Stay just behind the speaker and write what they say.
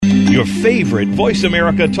Your favorite Voice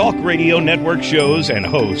America Talk Radio Network shows and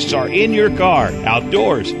hosts are in your car,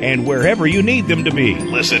 outdoors, and wherever you need them to be.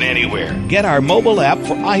 Listen anywhere. Get our mobile app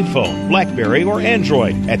for iPhone, BlackBerry, or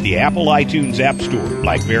Android at the Apple iTunes App Store,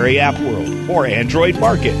 BlackBerry App World, or Android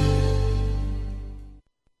Market.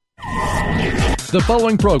 The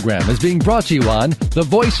following program is being brought to you on the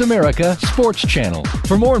Voice America Sports Channel.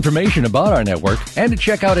 For more information about our network and to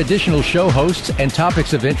check out additional show hosts and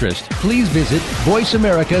topics of interest, please visit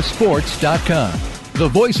voiceamericasports.com. The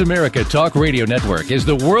Voice America Talk Radio Network is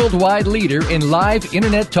the worldwide leader in live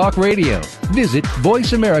Internet talk radio. Visit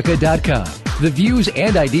voiceamerica.com. The views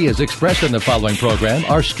and ideas expressed on the following program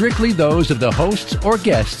are strictly those of the hosts or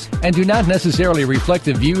guests and do not necessarily reflect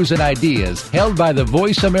the views and ideas held by the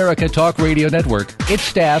Voice America Talk Radio Network, its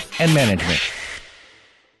staff, and management.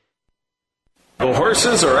 The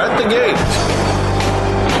horses are at the gate.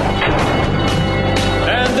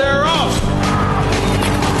 And they're off.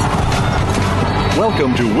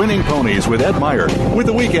 Welcome to Winning Ponies with Ed Meyer. With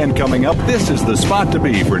the weekend coming up, this is the spot to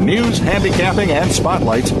be for news, handicapping, and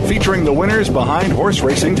spotlights featuring the winners behind horse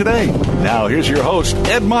racing today. Now, here's your host,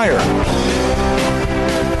 Ed Meyer.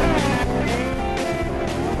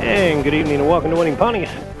 And good evening and welcome to Winning Ponies.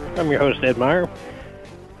 I'm your host, Ed Meyer.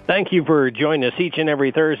 Thank you for joining us each and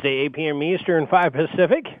every Thursday, 8 p.m. Eastern, 5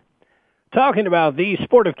 Pacific, talking about the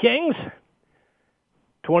Sport of Kings.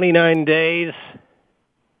 29 days,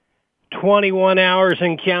 21 hours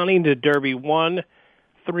and counting to Derby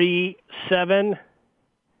 137.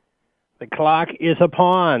 The clock is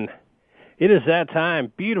upon. It is that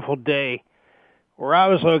time. Beautiful day. Where I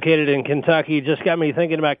was located in Kentucky just got me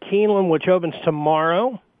thinking about Keeneland, which opens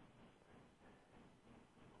tomorrow.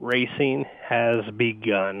 Racing has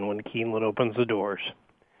begun when Keeneland opens the doors.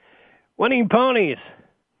 Winning Ponies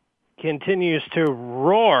continues to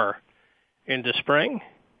roar into spring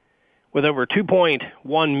with over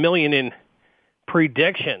 2.1 million in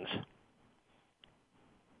predictions.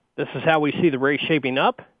 This is how we see the race shaping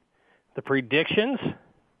up. The predictions.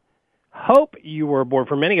 Hope you were aboard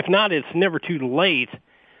for many. If not, it's never too late.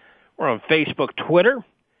 We're on Facebook, Twitter.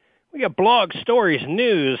 We got blog stories,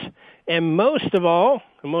 news, and most of all,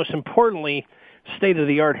 and most importantly,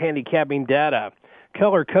 state-of-the-art handicapping data.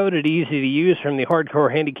 Color-coded, easy to use from the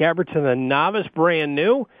hardcore handicapper to the novice, brand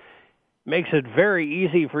new. Makes it very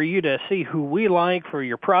easy for you to see who we like for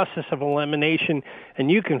your process of elimination,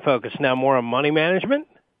 and you can focus now more on money management.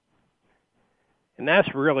 And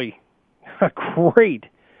that's really a great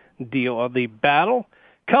deal of the battle.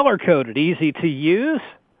 Color-coded, easy to use.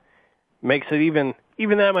 Makes it even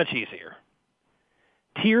that much easier.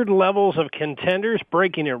 Tiered levels of contenders,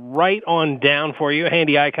 breaking it right on down for you.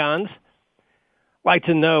 Handy icons. Like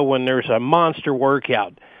to know when there's a monster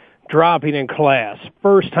workout, dropping in class,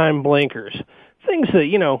 first-time blinkers, things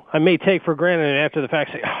that, I may take for granted and after the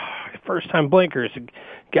fact say, first-time blinkers, a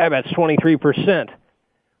guy bats 23%.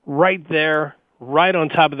 Right there, right on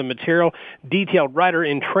top of the material, detailed rider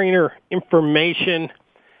and trainer information.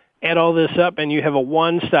 Add all this up, and you have a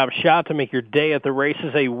one-stop shop to make your day at the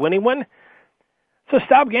races a winning one. So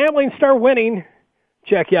stop gambling, start winning.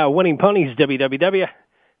 Check out Winning Ponies,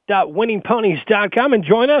 www.winningponies.com, and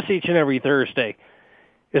join us each and every Thursday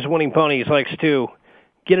as Winning Ponies likes to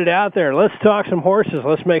get it out there. Let's talk some horses.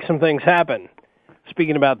 Let's make some things happen.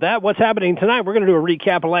 Speaking about that, what's happening tonight? We're going to do a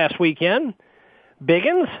recap of last weekend.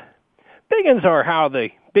 Biggins. Biggins are how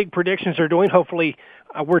the big predictions are doing. Hopefully,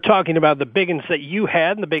 we're talking about the biggins that you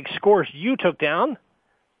had and the big scores you took down.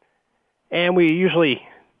 And we usually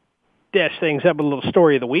dash things up with a little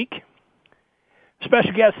story of the week.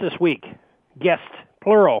 Special guest this week. Guest,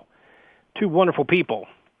 plural. Two wonderful people.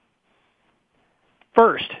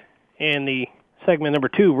 First, in the segment number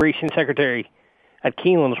 2, Racing Secretary at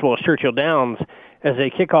Keeneland as well as Churchill Downs as they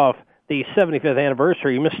kick off the 75th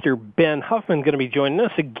anniversary. Mr. Ben Huffman going to be joining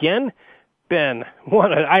us again. Ben,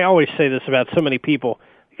 I always say this about so many people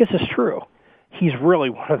because it's true. He's really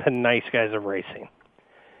one of the nice guys of racing.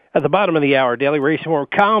 At the bottom of the hour, Daily Racing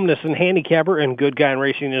World columnist and handicapper and good guy in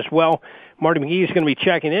racing as well. Marty McGee is going to be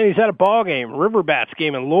checking in. He's at a ball game, Riverbats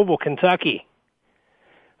game in Louisville, Kentucky.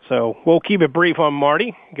 So we'll keep it brief on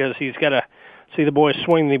Marty because he's got to see the boys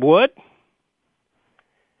swing the wood.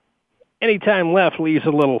 Any time left leaves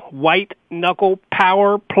a little white knuckle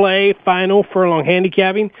power play final furlong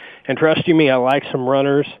handicapping. And trust you me, I like some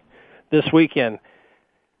runners this weekend.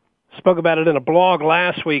 Spoke about it in a blog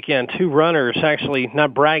last weekend. 2 runners, actually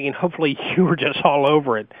not bragging. Hopefully you were just all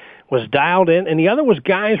over it. Was dialed in. And the other was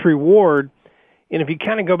Guy's Reward. And if you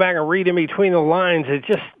kind of go back and read in between the lines,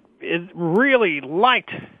 it really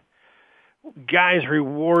liked Guy's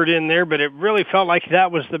Reward in there, but it really felt like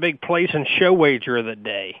that was the big place and show wager of the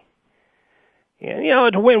day. And,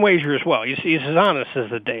 it's a win wager as well. He's as honest as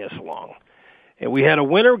the day is long. And we had a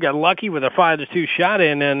winner, got lucky with a 5-2 shot,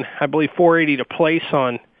 and then I believe $480 to place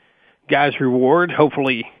on Guy's Reward.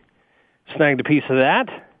 Hopefully snagged a piece of that.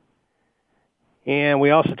 And we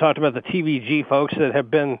also talked about the TVG folks that have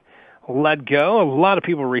been let go. A lot of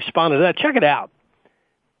people responded to that. Check it out.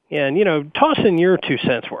 And, toss in your 2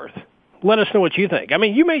 cents worth. Let us know what you think. I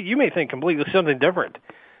mean, you may think completely something different.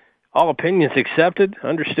 All opinions accepted,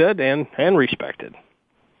 understood, and respected.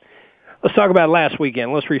 Let's talk about last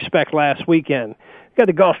weekend. Let's respect last weekend. Got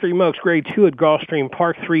the Gulfstream Oaks Grade 2 at Gulfstream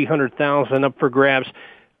Park, $300,000 up for grabs.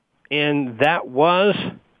 And that was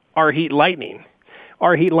Our Heat Lightning.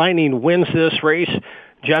 Our Heat Lightning wins this race.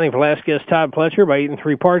 Johnny Velasquez, Todd Pletcher by 8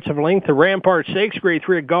 3/4 of a length. The Rampart Stakes, Grade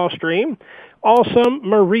 3 at Gulfstream. Awesome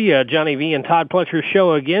Maria, Johnny V and Todd Pletcher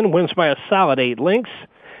show again, wins by a solid 8 lengths.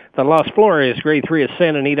 The Las Flores, Grade 3 at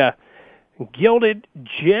Santa Anita. Gilded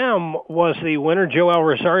Gem was the winner. Joel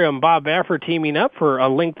Rosario and Bob Baffert teaming up for a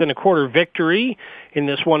 1 1/4 victory in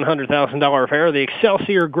this $100,000 affair. The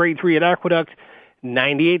Excelsior, Grade 3 at Aqueduct.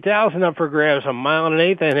 $98,000 up for grabs, a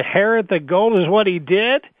 1.8 miles. And Harrod the Gold is what he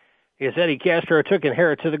did. Is Eddie Castro took and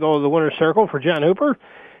Harrod to the goal of the winner's circle for John Hooper.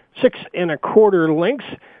 6 1/4 lengths.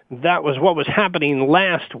 That was what was happening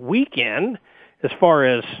last weekend as far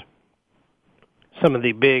as some of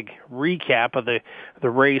the big recap of the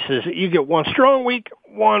races. You get one strong week,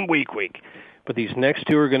 one weak week. But these next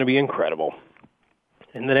 2 are going to be incredible.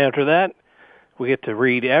 And then after that, we get to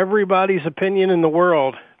read everybody's opinion in the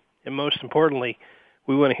world. And most importantly,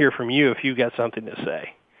 we want to hear from you if you've got something to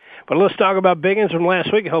say. But let's talk about Biggins from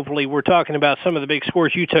last week. Hopefully we're talking about some of the big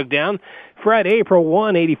scores you took down. Friday, April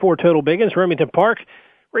 1, 84 total Biggins, Remington Park.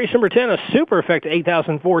 Race number 10, a super effect,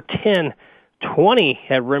 8,410.20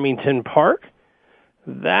 at Remington Park.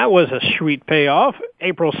 That was a sweet payoff.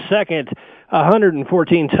 April 2nd,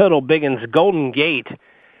 114 total Biggins, Golden Gate.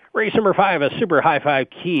 Race number 5, a super high 5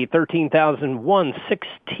 key,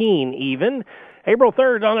 13,116 even. April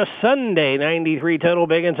 3rd on a Sunday, 93 total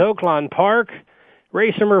Biggins, Oaklawn Park.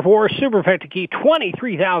 Race number 4, super effect key,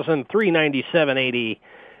 23,397.80.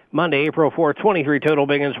 Monday, April 4th, 23 total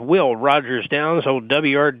Biggins, Will Rogers Downs, old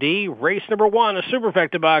WRD. Race number 1, a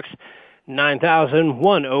superfecta box,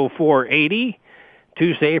 9,104.80.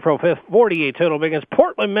 Tuesday, April 5th, 48 total Biggins,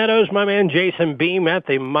 Portland Meadows, my man Jason Beam at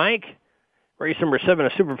the mic. Race number 7, a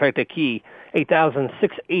superfecta key,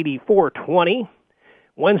 8,684.20.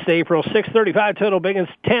 Wednesday, April 6th, 35 total Biggins,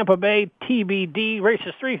 Tampa Bay, TBD,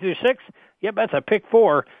 races 3 through 6. Yep, that's a pick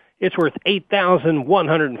 4. It's worth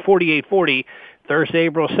 $8,148.40. Thursday,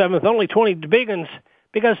 April 7th, only 20 Biggins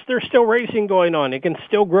because there's still racing going on. It can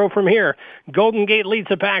still grow from here. Golden Gate leads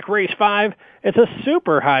the pack, race 5. It's a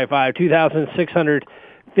super high 5,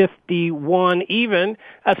 2,651 even.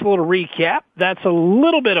 That's a little recap. That's a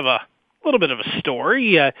little bit of a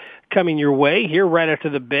story coming your way here right after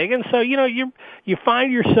the big. And so, you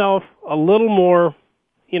find yourself a little more,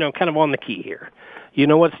 kind of on the key here. You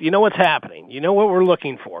know what's happening. You know what we're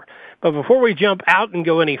looking for. But before we jump out and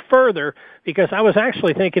go any further, because I was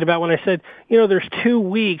actually thinking about when I said, there's 2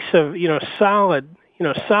 weeks of, solid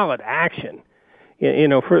action,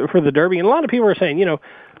 for the Derby. And a lot of people are saying,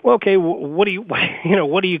 well, okay, what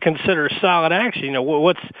do you consider solid action?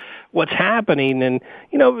 What's happening? And,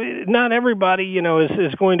 not everybody,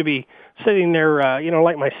 is going to be sitting there,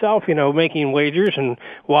 like myself, making wagers and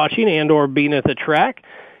watching and or being at the track.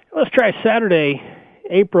 Let's try Saturday,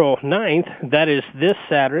 April 9th. That is this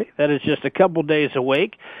Saturday. That is just a couple days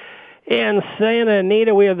awake. And Santa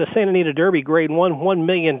Anita, we have the Santa Anita Derby, Grade 1, $1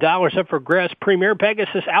 million up for grabs. Premier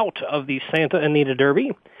Pegasus out of the Santa Anita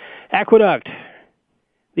Derby. Aqueduct,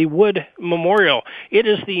 the Wood Memorial. It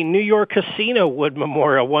is the New York Casino Wood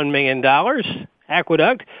Memorial, $1 million.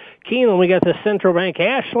 Aqueduct. Keeneland, we got the Central Bank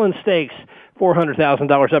Ashland Stakes,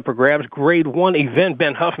 $400,000 up for grabs. Grade 1 event.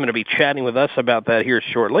 Ben Huffman will be chatting with us about that here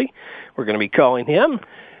shortly. We're going to be calling him.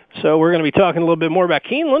 So we're going to be talking a little bit more about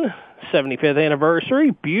Keeneland, 75th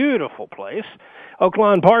anniversary. Beautiful place.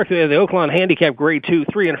 Oaklawn Park, the Oaklawn Handicap Grade 2,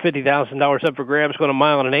 $350,000 up for grabs, going a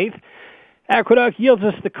 1 1/8 miles. Aqueduct yields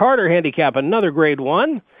us the Carter Handicap, another Grade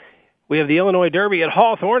 1. We have the Illinois Derby at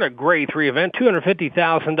Hawthorne, a Grade 3 event,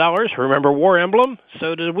 $250,000. Remember War Emblem?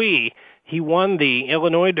 So did we. He won the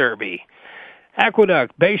Illinois Derby.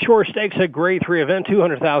 Aqueduct, Bayshore Stakes, a Grade 3 event,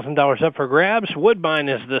 $200,000 up for grabs. Woodbine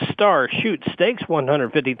is the Star Shoot Stakes,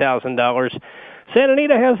 $150,000. Santa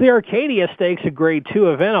Anita has the Arcadia Stakes, a Grade 2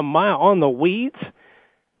 event, a mile on the weeds.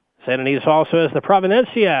 Santa Anita also has the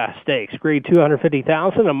Providencia Stakes, Grade 2,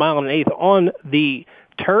 $150,000, a 1 1/8 miles on the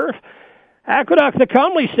turf. Aqueduct, the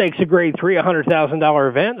Comley Stakes, a Grade 3, $100,000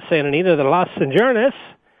 event. Santa Anita, the Las Señoras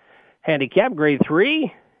Handicap, Grade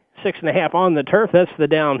 3. 6.5 on the turf. That's the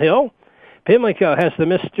downhill. Pimlico has the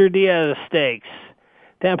Mr. Diaz Stakes.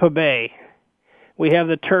 Tampa Bay, we have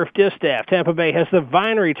the Turf Distaff. Tampa Bay has the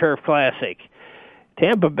Vinery Turf Classic.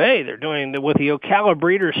 Tampa Bay, they're doing with the Ocala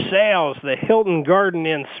Breeders' Sales, the Hilton Garden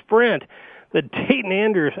Inn Sprint, the Dayton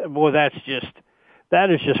Andrews. Boy, that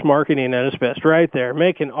is just marketing at its best right there,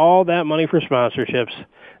 making all that money for sponsorships.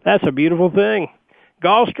 That's a beautiful thing.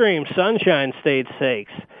 Gulfstream Sunshine State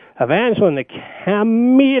Stakes. Evangeline, the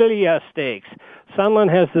Camellia Stakes.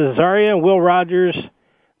 Sunland has the Zaria and Will Rogers.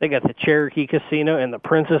 They got the Cherokee Casino and the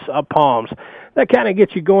Princess of Palms. That kind of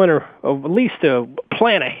gets you going, or at least to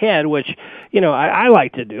plan ahead, which, I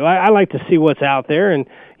like to do. I like to see what's out there and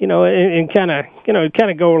kind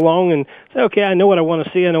of go along and say, okay, I know what I want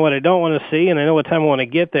to see, I know what I don't want to see, and I know what time I want to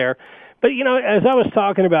get there. But, as I was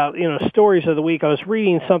talking about, stories of the week, I was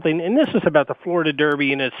reading something, and this is about the Florida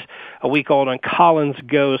Derby, and it's a week old on Collins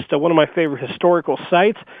Ghost, one of my favorite historical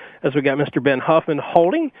sites, as we got Mr. Ben Huffman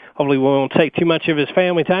holding. Hopefully we won't take too much of his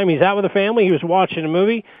family time. He's out with the family. He was watching a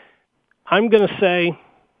movie. I'm going to say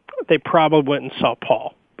they probably went and saw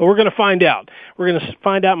Paul. But we're going to find out. We're going to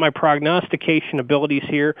find out my prognostication abilities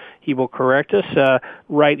here. He will correct us,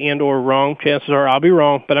 right and or wrong. Chances are I'll be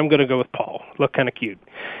wrong, but I'm going to go with Paul. Look kind of cute.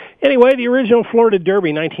 Anyway, the original Florida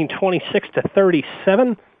Derby, 1926 to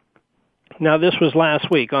 37. Now, this was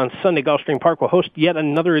last week. On Sunday, Gulfstream Park will host yet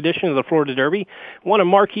another edition of the Florida Derby, one of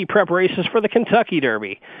marquee prep races for the Kentucky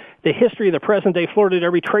Derby. The history of the present-day Florida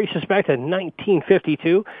Derby traces back to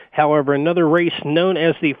 1952. However, another race known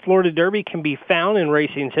as the Florida Derby can be found in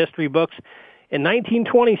racing's history books in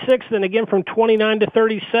 1926, then again from 29 to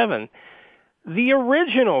 37. The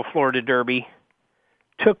original Florida Derby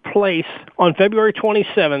took place on February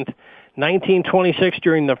 27th, 1926,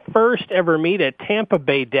 during the first ever meet at Tampa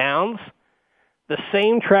Bay Downs, the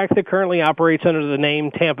same track that currently operates under the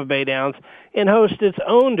name Tampa Bay Downs and hosts its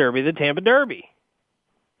own derby, the Tampa Derby.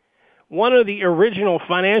 One of the original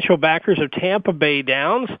financial backers of Tampa Bay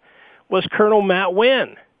Downs was Colonel Matt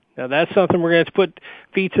Wynn. Now, that's something we're going to put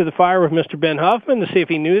feet to the fire with Mr. Ben Huffman to see if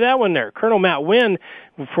he knew that one there. Colonel Matt Wynn,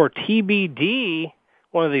 for TBD,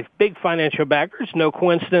 one of the big financial backers. No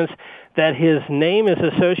coincidence that his name is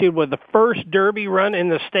associated with the first Derby run in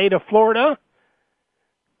the state of Florida.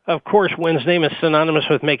 Of course, Wynn's name is synonymous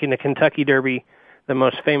with making the Kentucky Derby the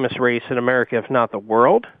most famous race in America, if not the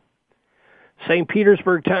world. St.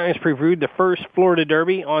 Petersburg Times previewed the first Florida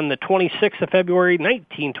Derby on the 26th of February,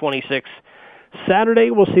 1926. Saturday,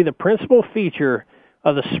 we'll see the principal feature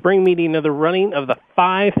of the spring meeting of the running of the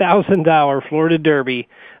 $5,000 Florida Derby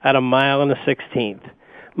at 1 mile and a 16th.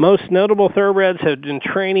 Most notable thoroughbreds have been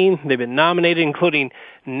training. They've been nominated, including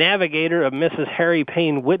Navigator of Mrs. Harry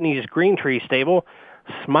Payne Whitney's Green Tree Stable,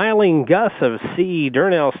 Smiling Gus of C.E.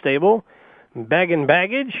 Durnell Stable, Bag and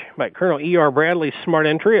Baggage by Colonel E.R. Bradley's Smart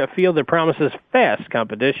Entry, a field that promises fast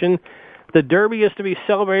competition. The Derby is to be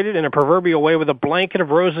celebrated in a proverbial way with a blanket of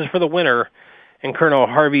roses for the winner, and Colonel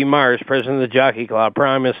Harvey Myers, president of the Jockey Club,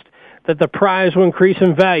 promised that the prize will increase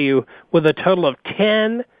in value with a total of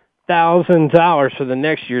 $10,000 for the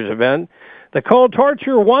next year's event. The Cold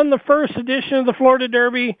Torture won the first edition of the Florida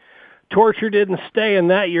Derby. Torture didn't stay in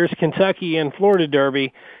that year's Kentucky and Florida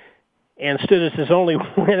Derby and stood as his only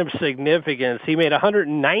win of significance. He made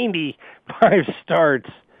 195 starts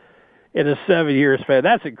in a 7-year span.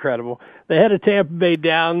 That's incredible. The head of Tampa Bay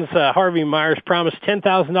Downs, Harvey Myers, promised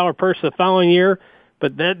 $10,000 purse the following year,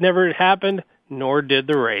 but that never happened, nor did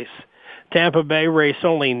the race. Tampa Bay raced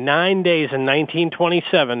only 9 days in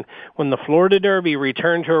 1927 when the Florida Derby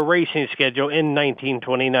returned to a racing schedule in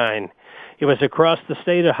 1929. It was across the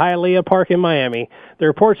state of Hialeah Park in Miami. The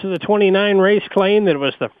reports of the 29 race claim that it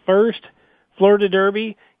was the first Florida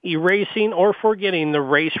Derby erasing or forgetting the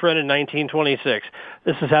race run in 1926.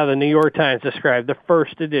 This is how the New York Times described the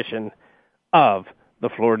first edition of the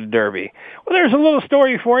Florida Derby. Well, there's a little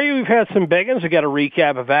story for you. We've had some biggins. We got a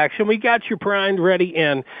recap of action. We got you primed, ready,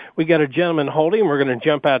 and we got a gentleman holding. We're going to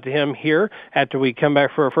jump out to him here after we come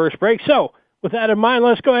back for our first break. So, with that in mind,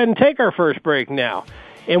 let's go ahead and take our first break now.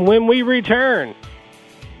 And when we return,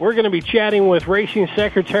 we're going to be chatting with Racing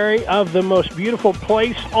Secretary of the most beautiful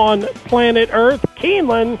place on planet Earth,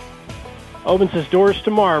 Keeneland. Opens its doors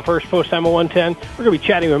tomorrow, first post time at 1:10. We're going to be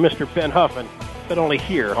chatting with Mr. Ben Huffman, but only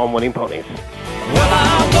here on Winning Ponies. Well,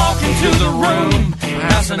 I walk into the room,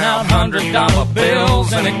 passing out $100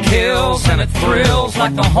 bills, and it kills and it thrills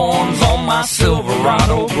like the horns on my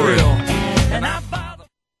Silverado grill. And I buy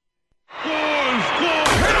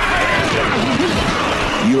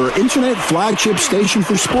your internet flagship station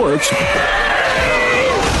for sports.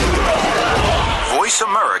 Voice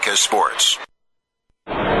America Sports.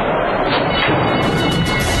 And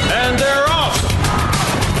they're off.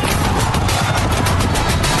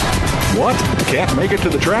 What? Can't make it to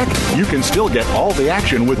the track? You can still get all the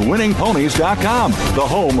action with winningponies.com, the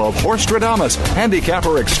home of Horstradamus,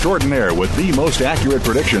 handicapper extraordinaire with the most accurate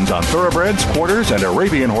predictions on thoroughbreds, quarters, and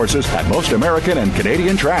Arabian horses at most American and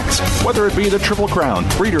Canadian tracks. Whether it be the Triple Crown,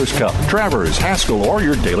 Breeders' Cup, Travers, Haskell, or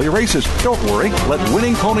your daily races, don't worry. Let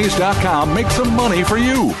winningponies.com make some money for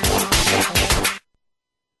you.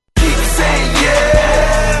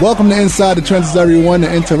 Welcome to Inside the Trenches, everyone, the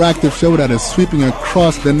interactive show that is sweeping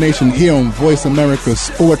across the nation here on Voice America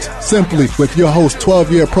Sports Simply with your host,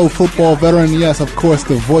 12-year pro football veteran, yes, of course,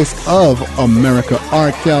 the voice of America,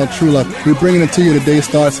 Arkel Trula. We're bringing it to you today,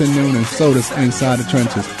 starts at noon, and so does Inside the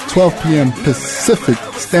Trenches. 12 p.m. Pacific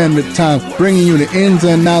Standard Time, bringing you the ins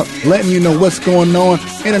and out, letting you know what's going on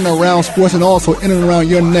in and around sports and also in and around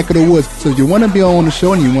your neck of the woods. So if you want to be on the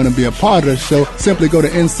show and you want to be a part of the show, simply go to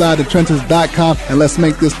InsideTheTrenches.com and let's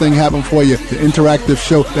make this thing happen for you. The interactive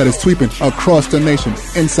show that is sweeping across the nation.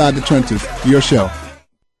 Inside the Trenches, your show.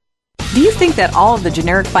 Do you think that all of the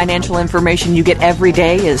generic financial information you get every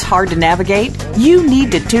day is hard to navigate? You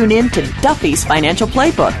need to tune in to Duffy's Financial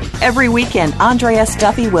Playbook. Every weekend, Andre S.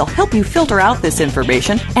 Duffy will help you filter out this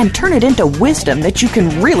information and turn it into wisdom that you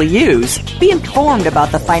can really use. Be informed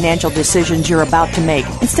about the financial decisions you're about to make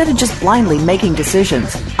instead of just blindly making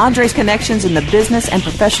decisions. Andre's connections in the business and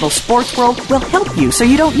professional sports world will help you so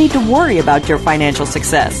you don't need to worry about your financial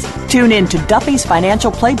success. Tune in to Duffy's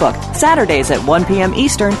Financial Playbook, Saturdays at 1 p.m.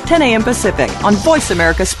 Eastern, 10 a.m. Pacific on Voice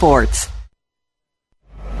America Sports.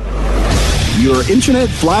 Your internet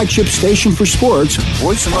flagship station for sports,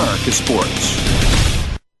 Voice America Sports.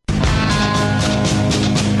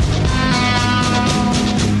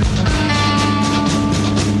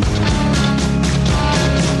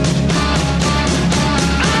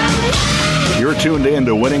 You're tuned in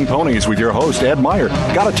to Winning Ponies with your host, Ed Meyer.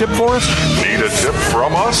 Got a tip for us? Need a tip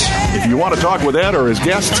from us? If you want to talk with Ed or his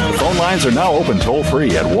guests, the phone lines are now open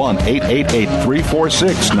toll-free at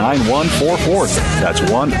 1-888-346-9144. That's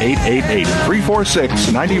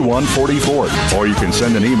 1-888-346-9144. Or you can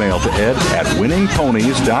send an email to ed at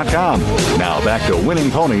winningponies.com. Now back to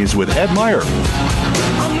Winning Ponies with Ed Meyer.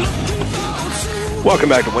 Welcome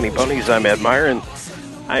back to Winning Ponies. I'm Ed Meyer, and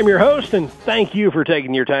I'm your host, and thank you for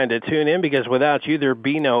taking your time to tune in, because without you, there'd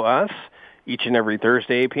be no us. Each and every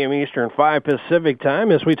Thursday, 8 p.m. Eastern, 5 Pacific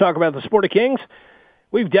time, as we talk about the sport of kings.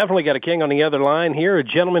 We've definitely got a king on the other line here, a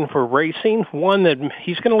gentleman for racing, one that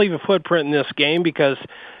he's going to leave a footprint in this game because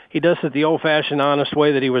he does it the old-fashioned, honest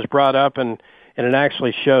way that he was brought up, and it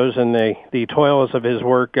actually shows, in the toils of his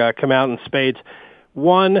work come out in spades.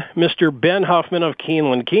 One, Mr. Ben Huffman of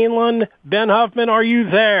Keeneland. Keeneland, Ben Huffman, are you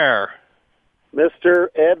there? Mr.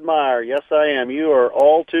 Ed Meyer, yes, I am. You are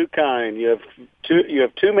all too kind. You have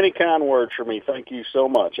too many kind words for me. Thank you so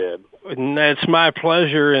much, Ed. It's my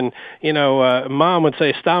pleasure. And, Mom would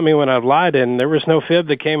say, stop me when I've lied, and there was no fib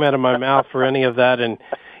that came out of my mouth for any of that. And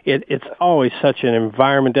it's always such an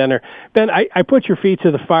environment down there. Ben, I put your feet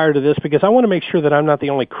to the fire to this because I want to make sure that I'm not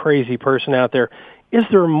the only crazy person out there. Is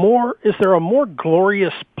there a more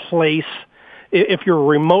glorious place, if you're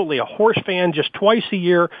remotely a horse fan just twice a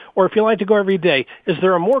year, or if you like to go every day, is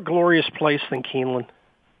there a more glorious place than Keeneland?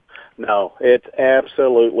 No, it's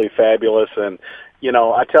absolutely fabulous. And,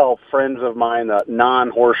 I tell friends of mine,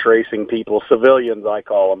 non-horse racing people, civilians I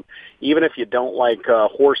call them, even if you don't like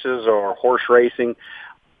horses or horse racing,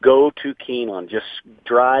 go to Keeneland. Just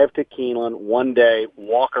drive to Keeneland one day,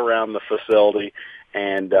 walk around the facility,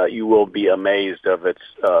 and you will be amazed of its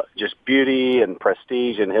just beauty and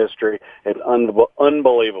prestige and history. It's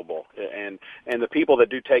unbelievable. And the people that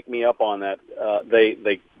do take me up on that,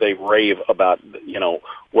 they rave about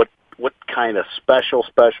what kind of special,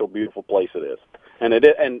 beautiful place it is. And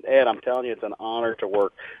and Ed, I'm telling you, it's an honor to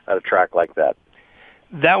work at a track like that.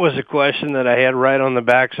 That was a question that I had right on the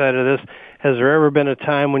backside of this. Has there ever been a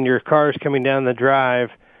time when your car's coming down the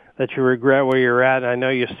drive that you regret where you're at? I know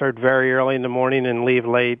you start very early in the morning and leave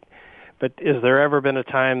late, but is there ever been a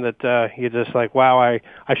time that you're just like, wow, I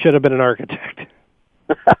should have been an architect?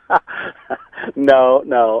 No,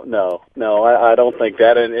 I don't think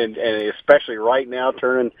that, and especially right now,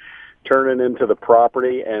 turning into the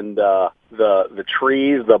property, and the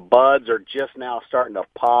trees, the buds are just now starting to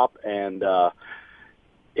pop, and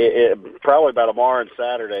probably about tomorrow and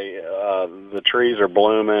Saturday, the trees are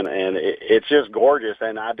blooming, and it's just gorgeous.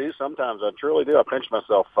 And I truly do. I pinch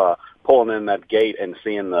myself pulling in that gate and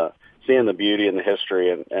seeing the beauty and the history.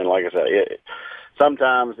 And like I said,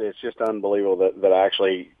 sometimes it's just unbelievable that I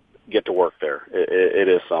actually get to work there. It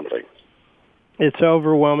is something. It's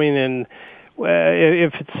overwhelming. And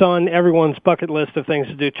if it's on everyone's bucket list of things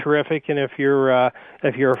to do, terrific. And if you're a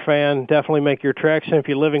fan, definitely make your treks. And if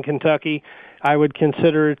you live in Kentucky, I would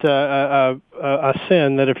consider it a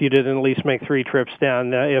sin that if you didn't at least make 3 trips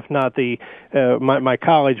down. If not my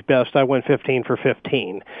college best, I went 15 for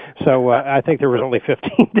 15. So I think there was only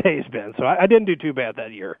 15 days, Ben. So I didn't do too bad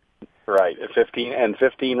that year. Right,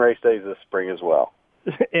 15 race days this spring as well.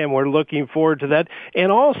 And we're looking forward to that.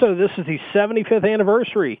 And also, this is the 75th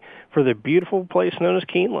anniversary for the beautiful place known as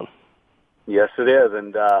Keeneland. Yes, it is,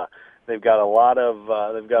 and they've got a lot of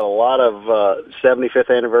 75th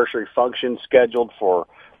anniversary functions scheduled for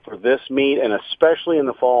this meet, and especially in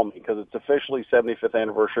the fall meet, because it's officially 75th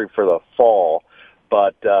anniversary for the fall.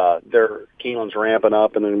 But Keeneland's ramping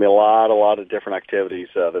up, and there's going to be a lot of different activities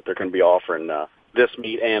that they're going to be offering this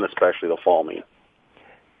meet and especially the fall meet.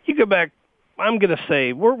 You go back. I'm going to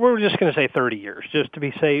say we're just going to say 30 years, just to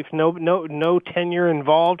be safe. No tenure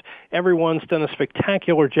involved. Everyone's done a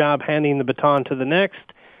spectacular job handing the baton to the next.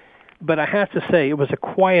 But I have to say, it was a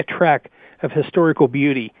quiet track of historical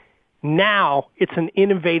beauty. Now it's an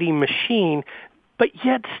innovating machine, but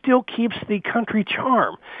yet still keeps the country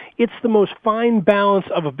charm. It's the most fine balance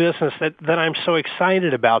of a business that I'm so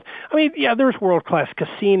excited about. I mean, yeah, there's world-class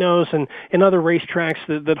casinos and other racetracks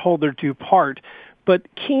that hold their due part. But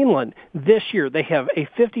Keeneland, this year, they have a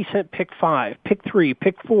 50-cent pick 5, pick 3,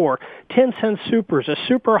 pick 4, 10-cent supers, a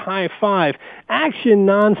super high 5, action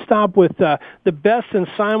nonstop with the best in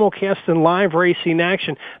simulcast and live racing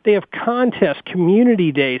action. They have contests,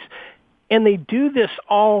 community days, and they do this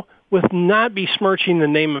all with not besmirching the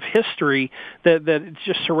name of history that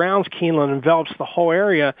just surrounds Keeneland, envelops the whole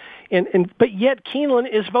area. But yet Keeneland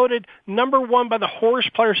is voted number 1 by the Horse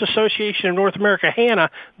Players Association of North America, HANA.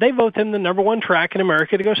 They vote them the number 1 track in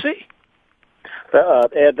America to go see.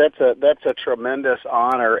 Ed, that's a tremendous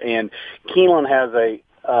honor, and Keeneland has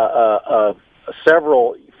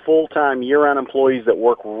several full-time year-round employees that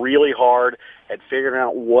work really hard at figuring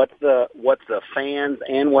out what the fans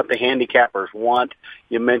and what the handicappers want.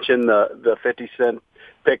 You mentioned the 50-cent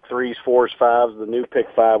pick 3s, 4s, 5s, the new pick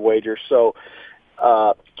 5 wagers. So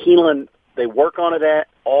Keeneland, they work on it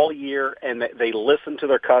all year, and they listen to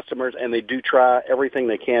their customers, and they do try everything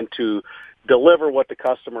they can to deliver what the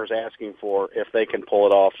customer is asking for if they can pull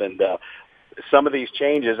it off. And some of these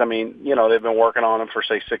changes, I mean, they've been working on them for,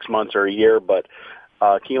 say, 6 months or a year, but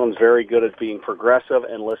Keeneland's very good at being progressive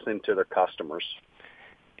and listening to their customers.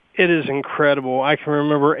 It is incredible. I can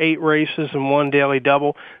remember 8 races and 1 daily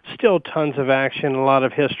double, still tons of action, a lot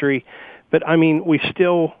of history. But, I mean, we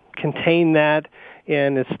still contain that,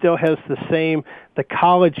 and it still has the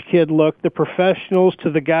college kid look, the professionals to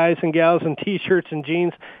the guys and gals in T-shirts and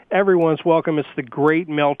jeans. Everyone's welcome. It's the great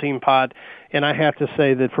melting pot. And I have to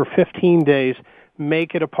say that for 15 days,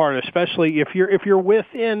 make it a part, especially if you're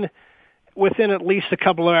within at least a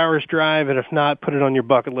couple of hours drive, and if not, put it on your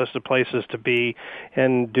bucket list of places to be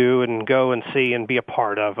and do and go and see and be a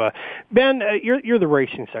part of. Ben, you're the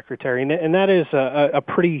racing secretary, and that is a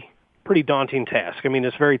pretty daunting task. I mean,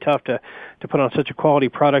 it's very tough to put on such a quality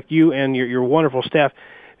product. You and your wonderful staff,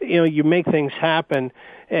 you make things happen.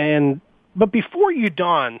 But before you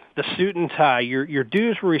don the suit and tie, your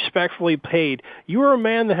dues were respectfully paid. You were a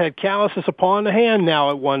man that had calluses upon the hand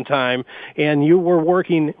now at one time, and you were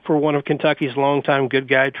working for one of Kentucky's longtime good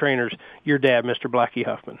guy trainers, your dad, Mr. Blackie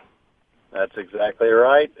Huffman. That's exactly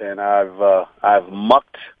right, and I've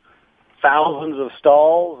mucked thousands of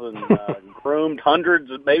stalls and groomed hundreds,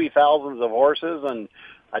 maybe thousands of horses, and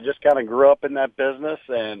I just kind of grew up in that business,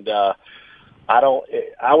 and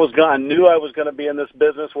I knew I was going to be in this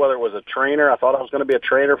business, whether it was a trainer. I thought I was going to be a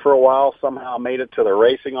trainer for a while. Somehow I made it to the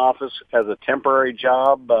racing office as a temporary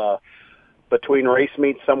job between race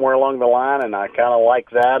meets somewhere along the line, and I kind of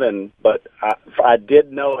like that. But I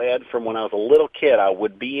did know, Ed, from when I was a little kid, I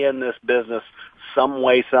would be in this business some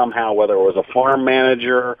way, somehow, whether it was a farm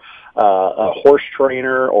manager, a horse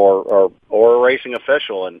trainer, or a racing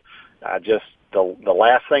official. And I just the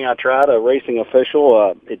last thing I tried, a racing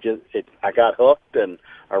official, I got hooked, and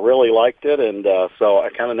I really liked it, and so I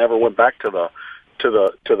kind of never went back to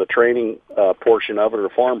the training portion of it or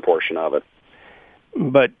farm portion of it.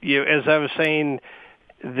 But as I was saying,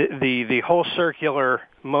 the whole circular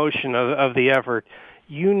motion of the effort,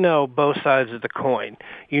 both sides of the coin.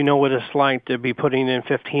 You know what it's like to be putting in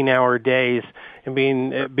 15-hour days and being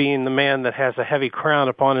the man that has a heavy crown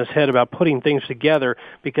upon his head about putting things together,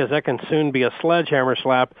 because that can soon be a sledgehammer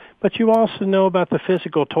slap. But you also know about the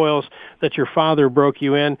physical toils that your father broke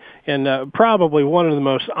you in, and probably one of the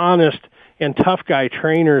most honest and tough guy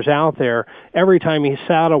trainers out there. Every time he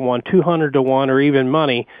sat on one, 200 to 1 or even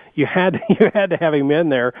money, you had to have him in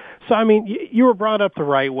there. So I mean, you were brought up the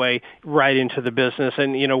right way, right into the business,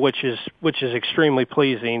 and which is extremely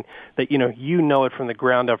pleasing that you know it from the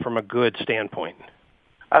ground up from a good standpoint.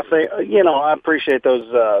 I think I appreciate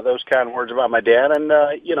those kind of words about my dad, and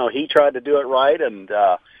he tried to do it right, and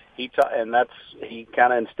he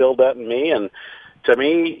kind of instilled that in me. And to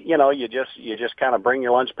me, you just kind of bring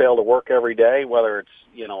your lunch pail to work every day, whether it's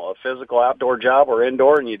a physical outdoor job or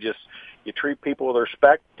indoor, and you treat people with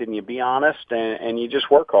respect, and you be honest, and you just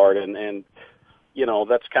work hard, and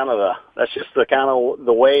that's just the kind of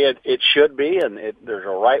the way it should be, and there's a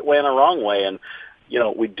right way and a wrong way, and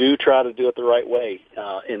we do try to do it the right way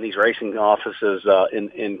in these racing offices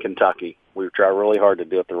in Kentucky. We try really hard to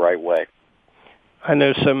do it the right way. I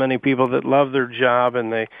know so many people that love their job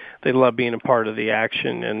and they love being a part of the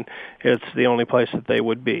action, and it's the only place that they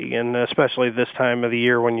would be. And especially this time of the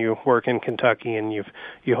year when you work in Kentucky and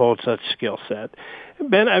you hold such skill set.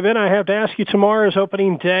 Ben, I have to ask you, tomorrow's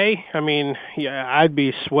opening day. I mean, I'd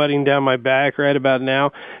be sweating down my back right about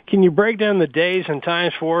now. Can you break down the days and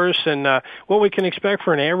times for us, and what we can expect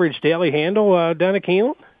for an average daily handle down at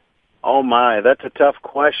Keeneland? Oh my, that's a tough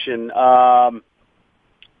question.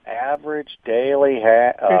 Average daily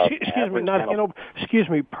excuse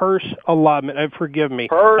me, purse allotment. Forgive me.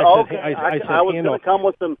 I was going to come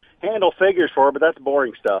with some handle figures for it, but that's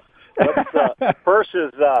boring stuff. Purse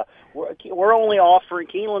is we're only offering,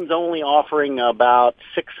 Keeneland's only offering about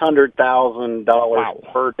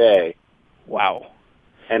 $600,000 per day. Wow.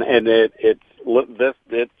 And it's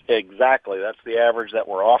exactly, that's the average that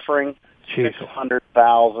we're offering.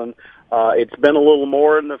 600,000. It's been a little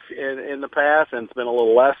more in the past, and it's been a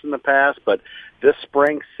little less in the past. But this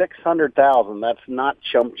spring, 600,000. That's not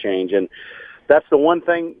chump change, and that's the one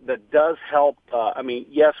thing that does help.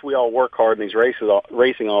 Yes, we all work hard in these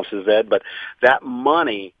racing offices, Ed, but that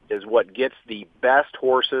money is what gets the best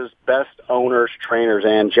horses, best owners, trainers,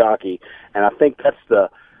 and jockey. And I think that's the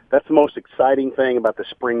most exciting thing about the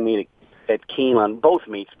spring meet at Keeneland, both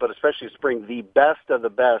meets, but especially spring. The best of the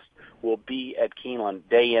best will be at Keeneland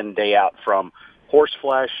day in, day out, from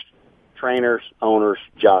horseflesh, trainers, owners,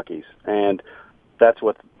 jockeys. And that's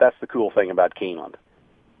the cool thing about Keeneland.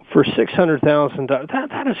 For $600,000,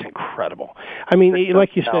 that is incredible. I mean,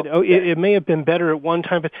 like you said, it may have been better at one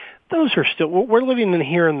time, but those are still, we're living in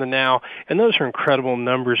here and the now, and those are incredible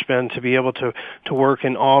numbers, Ben, to be able to work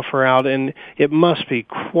and offer out, and it must be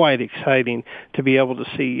quite exciting to be able to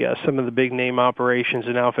see some of the big name operations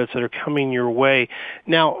and outfits that are coming your way.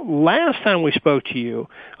 Now, last time we spoke to you,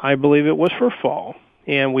 I believe it was for fall.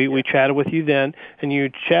 And we chatted with you then, and you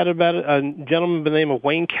chatted about a gentleman by the name of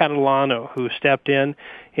Wayne Catalano who stepped in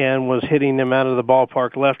and was hitting them out of the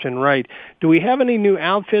ballpark left and right. Do we have any new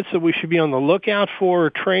outfits that we should be on the lookout for,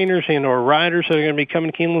 trainers and or riders that are going to be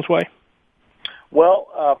coming Keeneland's way? Well,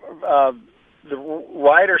 the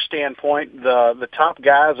rider standpoint, the top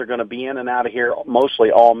guys are going to be in and out of here mostly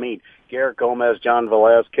all meet. Garrett Gomez, John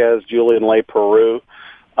Velazquez, Julian Leperoux,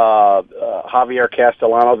 Javier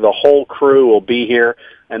Castellano, the whole crew will be here.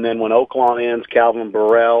 And then when Oaklawn ends, Calvin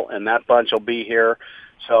Burrell and that bunch will be here.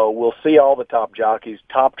 So we'll see all the top jockeys,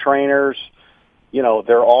 top trainers.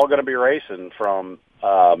 They're all going to be racing from,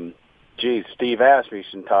 Steve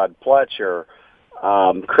Asmussen, Todd Pletcher,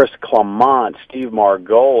 Chris Clement, Steve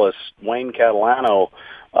Margolis, Wayne Catalano,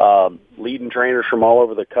 leading trainers from all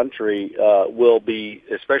over the country will be,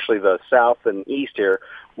 especially the South and East here,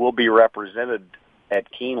 will be represented at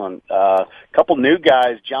Keeneland. A couple new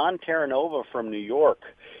guys, John Terranova from New York.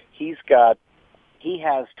 He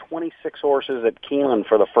has 26 horses at Keeneland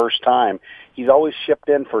for the first time. He's always shipped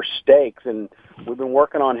in for stakes, and we've been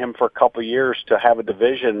working on him for a couple of years to have a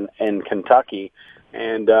division in Kentucky,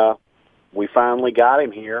 and we finally got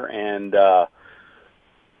him here, and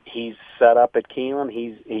he's set up at Keeneland.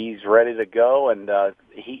 He's ready to go, and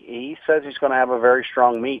he says he's going to have a very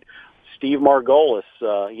strong meet. Steve Margolis,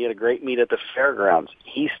 he had a great meet at the fairgrounds.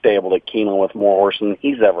 He's stabled at Keeneland with more horses than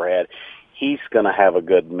he's ever had. He's going to have a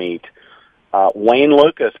good meet. Wayne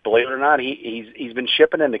Lucas, believe it or not, he's been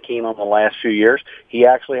shipping into Keeneland the last few years. He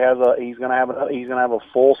actually has he's going to have a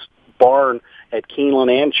full barn at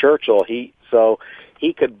Keeneland and Churchill. He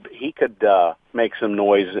could make some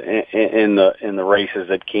noise in the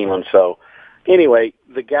races at Keeneland. So anyway,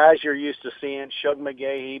 the guys you're used to seeing, Shug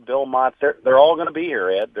McGee, Bill Mott, they're all going to be here,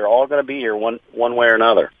 Ed. They're all going to be here one way or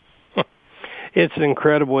another. It's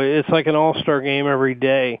incredible. It's like an all-star game every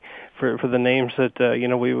day for the names that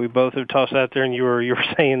we both have tossed out there, and you were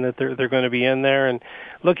saying that they're going to be in there, and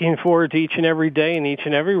looking forward to each and every day and each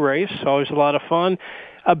and every race. Always a lot of fun.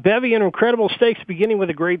 A bevy of incredible stakes beginning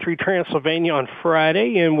with a Grade 3 Transylvania on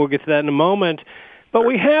Friday, and we'll get to that in a moment. But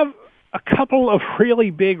we have a couple of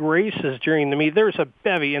really big races during the meet. There's a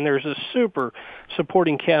bevy, and there's a super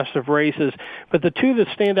supporting cast of races. But the two that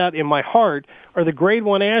stand out in my heart are the Grade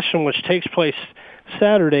 1 Ashland, which takes place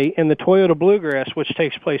Saturday, and the Toyota Bluegrass, which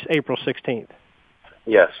takes place April 16th.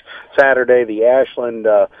 Yes, Saturday, the Ashland.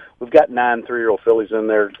 We've got 9 3-year-old fillies in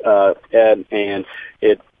there, and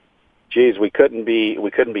it. Geez, we couldn't be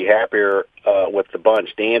happier with the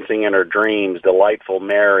bunch. Dancing in Her Dreams, Delightful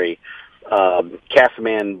Mary,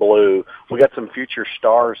 Cassman Blue. We got some future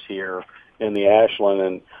stars here in the Ashland,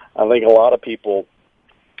 and I think a lot of people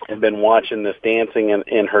have been watching this Dancing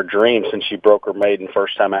in Her Dreams since she broke her maiden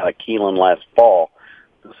first time out of Keeneland last fall.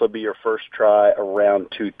 This will be your first try around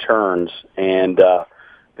 2 turns, and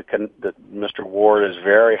Mr. Ward is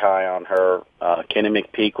very high on her. Kenny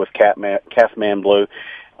McPeak with Cassman Blue.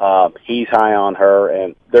 He's high on her,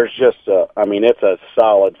 and there's just, it's a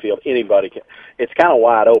solid field. Anybody can. It's kind of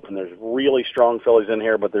wide open. There's really strong fillies in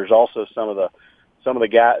here, but there's also some of the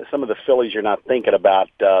fillies you're not thinking about.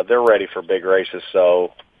 They're ready for big races,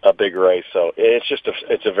 so a big race. So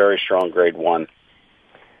it's a very strong Grade 1.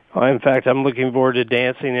 Well, in fact, I'm looking forward to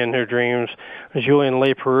Dancing in Her Dreams. Julien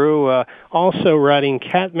Leperoux also riding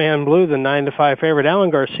Catman Blue, the 9-5 favorite. Alan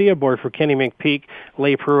Garcia aboard for Kenny McPeak.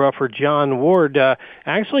 Leperoux up for John Ward.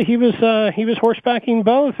 Actually, he was horsebacking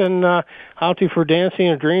both, and out to for Dancing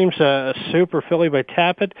in Her Dreams, a super filly by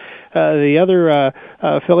Tappet. The other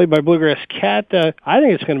filly by Bluegrass Cat. I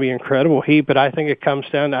think it's going to be an incredible heat, but I think it comes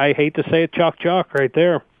down to, I hate to say it, chalk right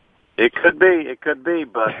there. It could be,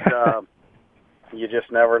 but... You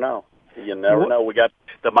just never know. You never know. We got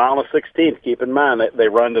the mile and 16th. Keep in mind that they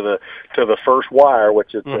run to the first wire,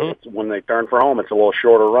 which is it's when they turn for home. It's a little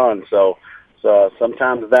shorter run. So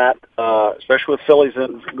sometimes that, especially with fillies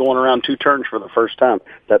going around 2 turns for the first time,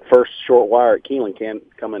 that first short wire at Keeneland can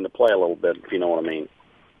come into play a little bit, if you know what I mean.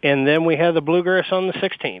 And then we have the Bluegrass on the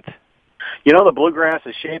 16th. The Bluegrass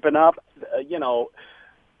is shaping up.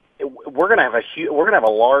 We're gonna have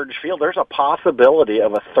a large field. There's a possibility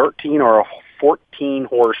of a 13 or a 14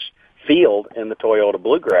 horse field in the Toyota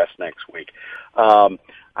Bluegrass next week.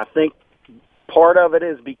 I think part of it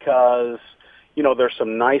is because there's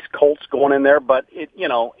some nice colts going in there, but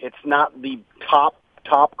it's not the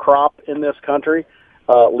top crop in this country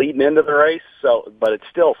leading into the race. So, but it's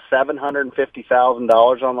still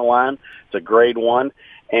 $750,000 on the line. It's a Grade 1,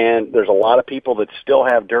 and there's a lot of people that still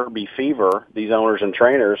have Derby fever. These owners and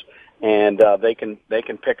trainers. And they can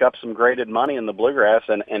pick up some graded money in the Bluegrass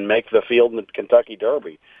and make the field in the Kentucky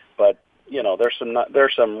Derby. But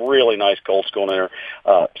there's some really nice colts going there.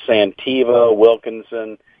 Santiva,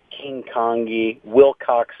 Wilkinson, King Kongi,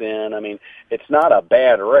 Wilcoxen. I mean, it's not a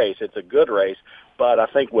bad race. It's a good race. But I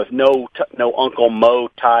think with no Uncle Mo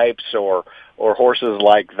types or horses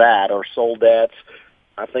like that or Soldats,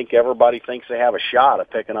 I think everybody thinks they have a shot at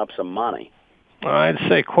picking up some money. I'd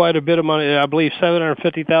say quite a bit of money. I believe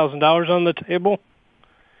 $750,000 on the table.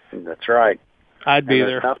 That's right. I'd be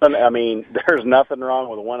there. There's nothing wrong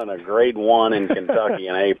with winning a Grade 1 in Kentucky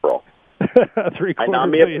in April.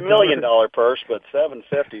 $750 million purse, but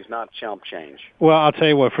 $750 is not chump change. Well, I'll tell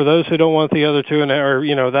you what. For those who don't want the other two,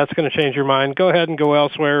 that's going to change your mind. Go ahead and go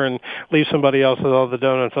elsewhere and leave somebody else with all the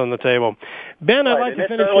donuts on the table. Ben, I'd like to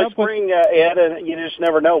finish up spring, Ed, and you just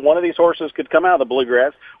never know. One of these horses could come out of the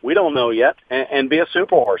Bluegrass. We don't know yet, and be a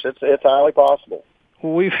super horse. It's highly possible.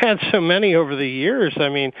 We've had so many over the years. I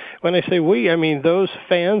mean, when I say we, I mean those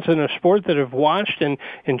fans in a sport that have watched and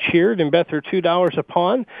cheered and bet their $2 a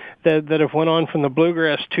pawn that have went on from the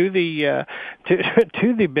Bluegrass to the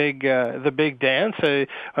to the big dance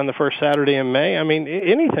on the first Saturday in May. I mean,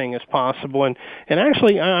 anything is possible, and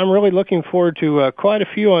actually, I'm really looking forward to quite a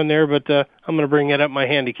few on there. But I'm going to bring it up my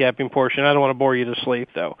handicapping portion. I don't want to bore you to sleep,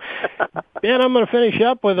 though. Ben, I'm going to finish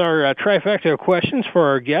up with our trifecta of questions for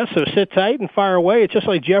our guests, so sit tight and fire away. It's just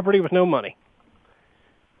like Jeopardy with no money.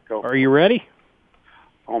 Go. Are you ready?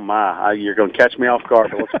 Oh, my. You're going to catch me off guard,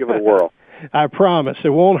 but let's give it a whirl. I promise. It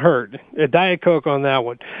won't hurt. A Diet Coke on that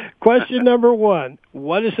one. Question number 1.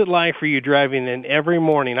 What is it like for you driving in every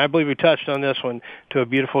morning? I believe we touched on this one, to a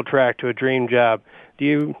beautiful track, to a dream job. Do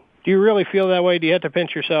you really feel that way? Do you have to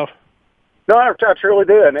pinch yourself? No, I truly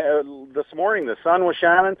do. And this morning the sun was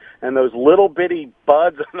shining, and those little bitty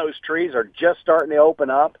buds on those trees are just starting to open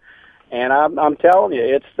up. And I'm telling you,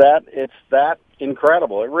 it's that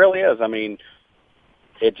incredible. It really is. I mean,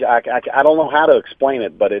 I don't know how to explain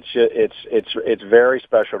it, but it's very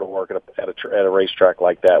special to work at a racetrack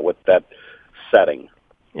like that with that setting.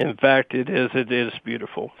 In fact, it is. It is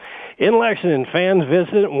beautiful. In Lexington, fans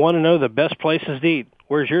visit and want to know the best places to eat.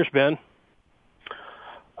 Where's yours, Ben?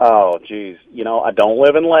 Oh, geez. You know, I don't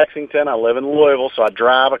live in Lexington. I live in Louisville, so I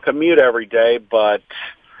drive a commute every day, but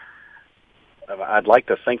I'd like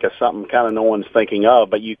to think of something kind of no one's thinking of,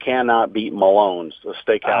 but you cannot beat Malone's, the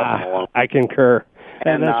steakhouse in Malone. I concur.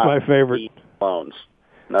 And that's my favorite. Beat Malone's.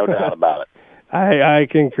 No doubt about it. I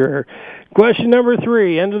concur. Question number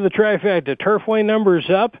 3, end of the trifecta. Turfway numbers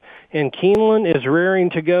up, and Keeneland is raring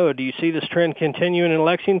to go. Do you see this trend continuing in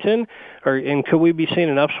Lexington, and could we be seeing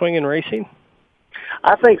an upswing in racing?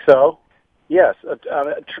 I think so. Yes.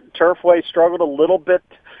 Turfway struggled a little bit.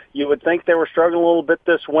 You would think they were struggling a little bit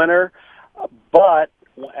this winter, but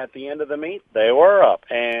at the end of the meet, they were up,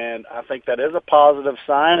 and I think that is a positive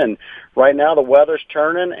sign. And right now, the weather's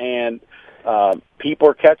turning, and people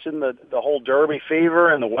are catching the whole Derby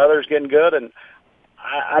fever, and the weather's getting good. And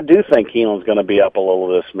I do think Keeneland's going to be up a little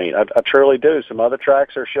this meet. I truly do. Some other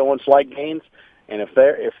tracks are showing slight gains, and if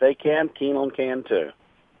they can, Keeneland can too.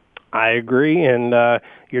 I agree, and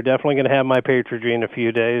you're definitely going to have my patronage in a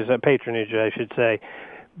few days. Patronage, I should say.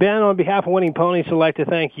 Ben, on behalf of Winning Ponies, I'd like to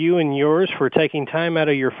thank you and yours for taking time out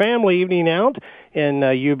of your family evening out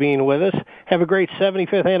and you being with us. Have a great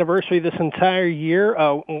 75th anniversary this entire year.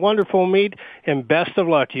 A wonderful meet, and best of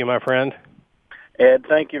luck to you, my friend. Ed,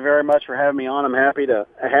 thank you very much for having me on. I'm happy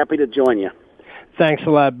to join you. Thanks a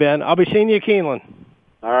lot, Ben. I'll be seeing you at Keeneland.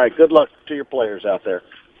 All right. Good luck to your players out there.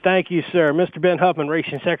 Thank you, sir. Mr. Ben Huffman,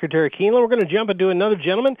 Racing Secretary at Keeneland. We're going to jump into another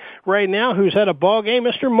gentleman right now who's at a ball game,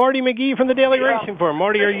 Mr. Marty McGee from the Daily Racing Form.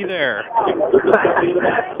 Marty, are you there?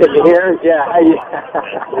 Is he here? Yeah.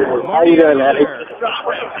 How you doing, Eddie?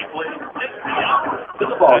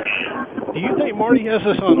 Do you think Marty has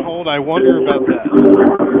us on hold? I wonder about that.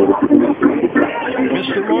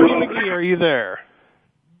 Mr. Marty McGee, are you there?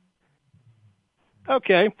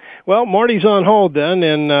 Okay. Well, Marty's on hold then,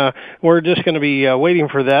 and we're just going to be waiting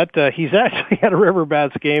for that. He's actually at a River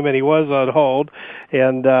Bats game, and he was on hold.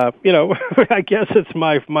 And, I guess it's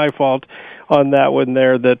my fault on that one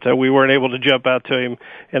there that we weren't able to jump out to him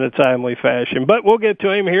in a timely fashion. But we'll get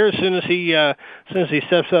to him here as soon as he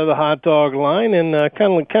steps out of the hot dog line and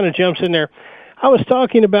kind of jumps in there. I was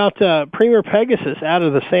talking about Premier Pegasus out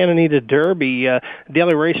of the Santa Anita Derby.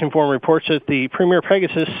 Daily Racing Form reports that the Premier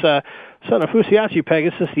Pegasus, son of Fusiachi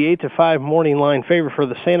Pegasus, the 8-5 morning line favorite for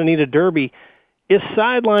the Santa Anita Derby, is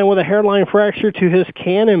sidelined with a hairline fracture to his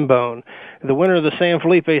cannon bone. The winner of the San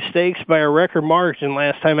Felipe Stakes by a record margin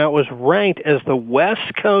last time out was ranked as the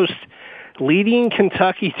West Coast leading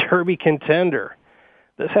Kentucky Derby contender.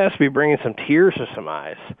 This has to be bringing some tears to some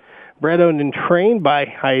eyes. Bred, owned, and trained by,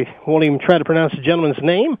 I won't even try to pronounce the gentleman's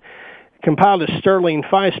name, compiled a sterling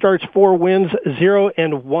 5 starts, 4 wins,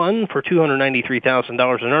 0-1 for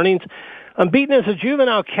 $293,000 in earnings. Unbeaten as a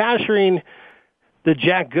juvenile, capturing the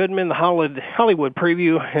Jack Goodman, the Hollywood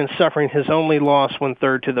preview, and suffering his only loss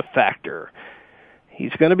 1/3 to the Factor.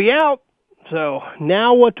 He's going to be out. So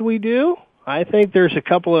now what do we do? I think there's a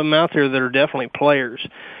couple of them out there that are definitely players.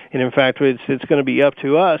 And in fact, it's going to be up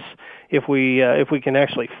to us if we can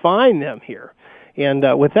actually find them here. And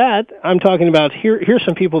with that, I'm talking about here's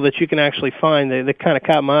some people that you can actually find that kind of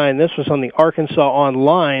caught my eye. And this was on the Arkansas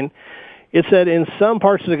Online. It said in some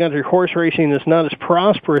parts of the country, horse racing is not as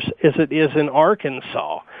prosperous as it is in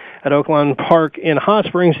Arkansas. At Oaklawn Park in Hot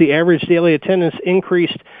Springs, the average daily attendance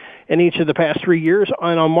increased in each of the past 3 years.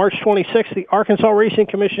 And on March 26th, the Arkansas Racing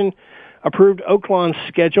Commission approved Oaklawn's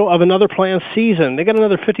schedule of another planned season. They got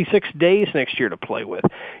another 56 days next year to play with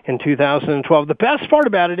in 2012. The best part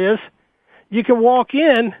about it is you can walk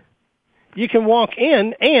in,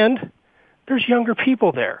 and there's younger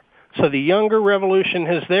people there. So the younger revolution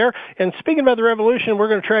is there. And speaking about the revolution, we're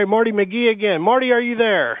going to try Marty McGee again. Marty, are you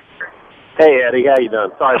there? Hey, Eddie, how you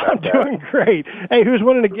doing? Sorry about that. I'm doing great. Hey, who's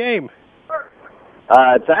winning the game?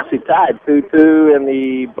 It's actually tied 2-2 in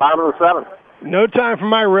the bottom of the 7th. No time for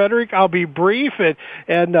my rhetoric. I'll be brief,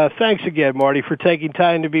 and thanks again, Marty, for taking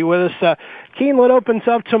time to be with us. Keeneland opens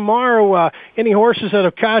up tomorrow. Any horses that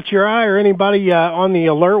have caught your eye or anybody on the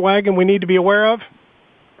alert wagon we need to be aware of?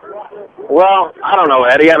 Well, I don't know,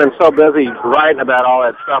 Eddie. I've been so busy writing about all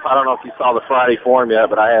that stuff. I don't know if you saw the Friday Form yet,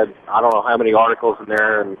 but I don't know how many articles in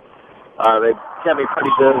there, and they kept me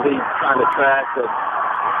pretty busy trying to track the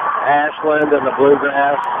Ashland and the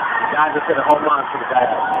Bluegrass. The guy just hit a home run for the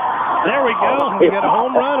Bass. There we go. We got a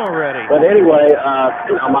home run already. But anyway,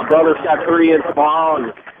 my brother's got 3 in tomorrow,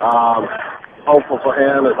 and hopeful for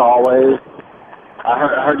him as always. I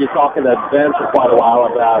heard you talking to Ben for quite a while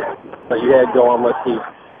about what you had going with the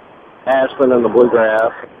Ashland and the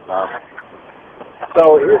Bluegrass.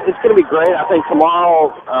 So it's going to be great. I think tomorrow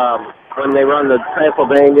when they run the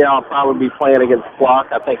Transylvania, I'll probably be playing against Flock.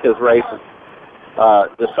 I think his race is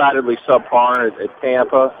decidedly subpar at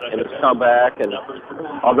Tampa in his comeback. And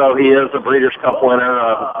although he is a Breeders' Cup winner,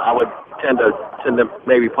 I would tend to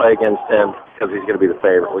maybe play against him because he's going to be the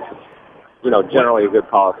favorite, which is, generally a good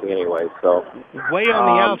policy anyway. So way on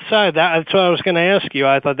the outside. That's what I was going to ask you.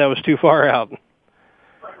 I thought that was too far out.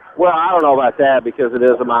 Well, I don't know about that because it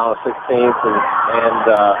is a mile and 16th, and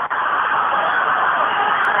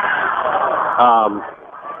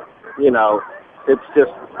it's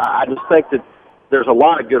just, I just think that there's a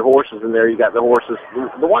lot of good horses in there. You got the horses.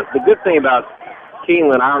 The good thing about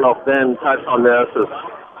Keeneland, I don't know if Ben touched on this, is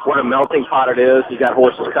what a melting pot it is. You got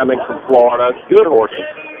horses coming from Florida, good horses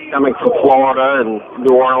coming from Florida and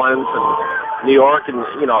New Orleans and New York, and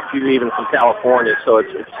a few even from California. So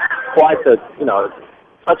it's quite the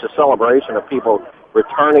such a celebration of people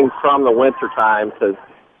returning from the winter time to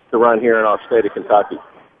run here in our state of Kentucky.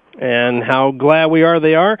 And how glad we are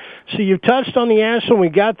they are. So you've touched on the Ashland. We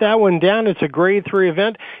got that one down. It's a Grade 3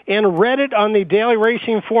 event. And read it on the Daily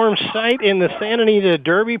Racing Forum site in the Santa Anita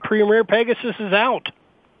Derby. Premier Pegasus is out.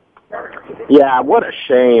 Yeah, what a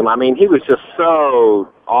shame. I mean, he was just so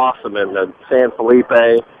awesome in the San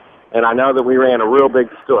Felipe. And I know that we ran a real big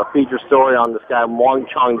feature story on this guy, Wong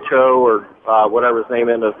Chong Cho, or whatever his name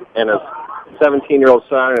is, and his 17-year-old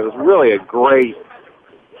son. It was really a great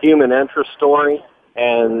human interest story.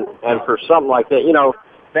 And for something like that,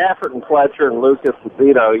 Baffert and Fletcher and Lucas and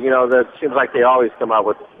Zito, that seems like they always come up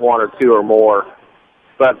with one or two or more.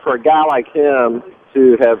 But for a guy like him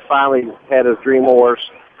to have finally had his dream horse,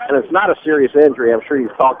 and it's not a serious injury. I'm sure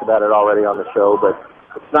you've talked about it already on the show, but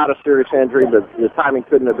it's not a serious injury, but the timing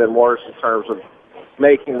couldn't have been worse in terms of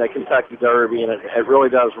making the Kentucky Derby, and it really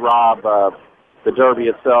does rob the Derby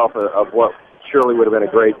itself of what surely would have been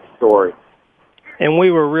a great story. And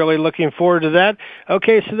we were really looking forward to that.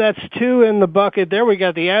 Okay, so that's two in the bucket there. We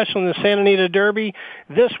got the Ashland and the Santa Anita Derby.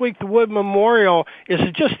 This week, the Wood Memorial. Is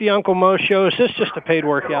it just the Uncle Mo show? Is this just a paid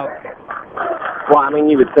workout? Well, I mean,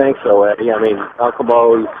 you would think so, Eddie. I mean, Uncle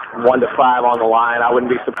Mo's 1-5 on the line. I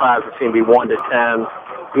wouldn't be surprised to see him be 1-10,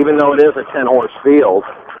 even though it is a 10-horse field.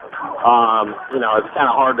 It's kind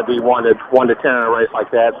of hard to be 1-10 in a race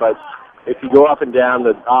like that. But if you go up and down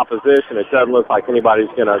the opposition, it doesn't look like anybody's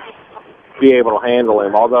going to be able to handle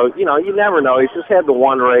him. Although, you never know. He's just had the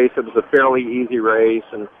one race. It was a fairly easy race.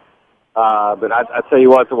 And but I tell you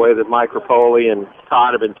what, the way that Mike Rapoli and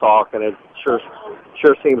Todd have been talking, it sure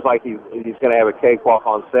seems like he's going to have a cakewalk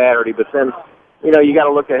on Saturday. But then, you got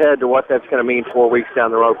to look ahead to what that's going to mean 4 weeks down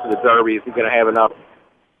the road for the Derby. Is he going to have enough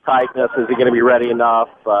tightness? Is he going to be ready enough?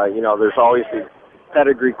 There's always the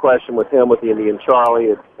pedigree question with him, with the Indian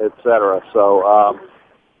Charlie, et cetera. So,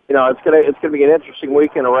 it's gonna be an interesting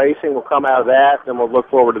weekend of racing. We'll come out of that, and we'll look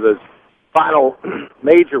forward to the final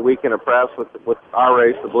major weekend of press with our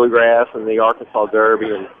race, the Bluegrass, and the Arkansas Derby,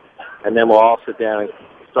 and then we'll all sit down and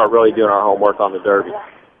start really doing our homework on the Derby.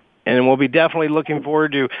 And we'll be definitely looking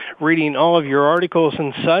forward to reading all of your articles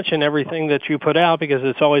and such and everything that you put out, because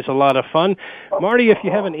it's always a lot of fun. Marty, if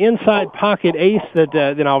you have an inside pocket ace,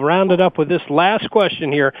 then I'll round it up with this last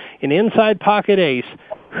question here. An inside pocket ace,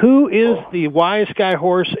 who is the wise guy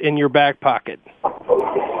horse in your back pocket?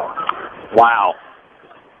 Wow.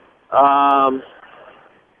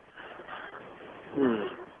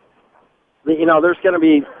 There's going to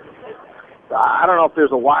be, I don't know if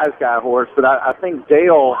there's a wise guy horse, but I think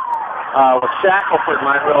Dale with Shackelford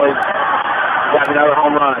might really have another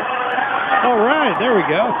home run. All right, there we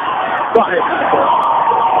go.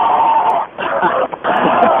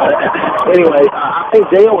 Anyway, I think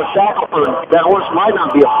Dale with Shackelford, that horse might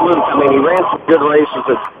not be a fluke. I mean, he ran some good races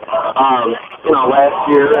last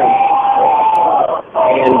year,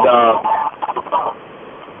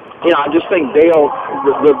 and I just think Dale,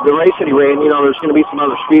 the race that he ran, there's going to be some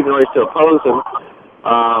other speed in the race to oppose him.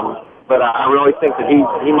 But I really think that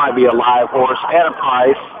he might be a live horse at a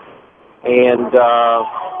price. And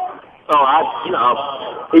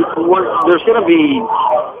there's going to be,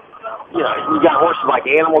 you got horses like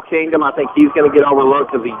Animal Kingdom. I think he's going to get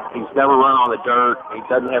overlooked because he's never run on the dirt. He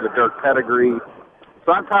doesn't have a dirt pedigree.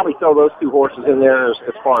 So I'd probably throw those two horses in there as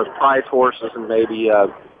far as price horses, and maybe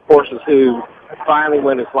horses who finally,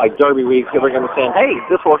 when it's like Derby week, people are going to say, hey,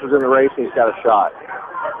 this horse is in the race and he's got a shot.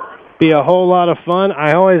 Be a whole lot of fun.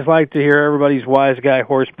 I always like to hear everybody's wise guy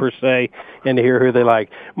horse per se and to hear who they like.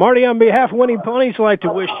 Marty, on behalf of Winning Ponies, I'd like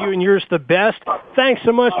to wish you and yours the best. Thanks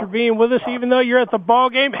so much for being with us. Even though you're at the ball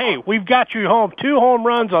game, hey, we've got you home. 2 home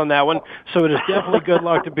runs on that one, so it is definitely good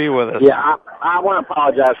luck to be with us. Yeah, I want to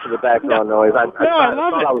apologize for the background noise. I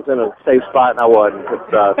thought I was in a safe spot, and I wasn't.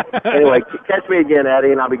 But, anyway, catch me again,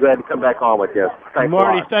 Eddie, and I'll be glad to come back on with you. Thanks,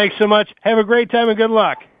 Marty, thanks so much. Have a great time and good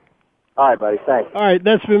luck. All right, buddy. Thanks. All right,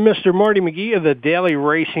 that's been Mr. Marty McGee of the Daily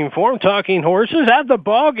Racing Forum, talking horses at the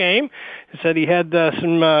ball game. He said he had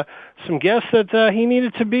some guests that he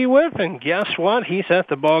needed to be with, and guess what? He's at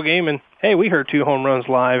the ball game, and hey, we heard 2 home runs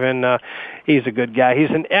live, and he's a good guy. He's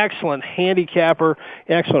an excellent handicapper,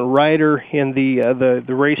 excellent rider in the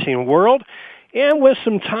racing world, and with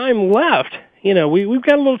some time left, we've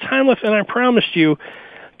got a little time left, and I promised you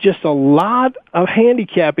just a lot of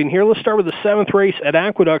handicapping here. Let's start with the 7th race at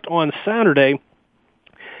Aqueduct on Saturday.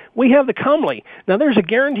 We have the Comely. Now, there's a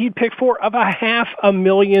guaranteed pick 4 of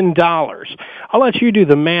 $500,000. I'll let you do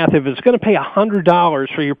the math. If it's going to pay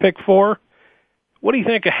 $100 for your pick 4, what do you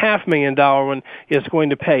think a $500,000 one is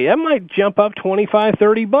going to pay? That might jump up $25,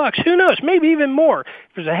 $30. Who knows? Maybe even more. If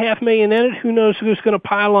there's a $500,000 in it, who knows who's going to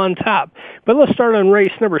pile on top? But let's start on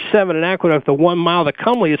race number 7 at Aqueduct, the 1 mile, the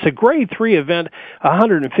Comely. It's a Grade 3 event,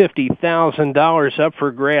 $150,000 up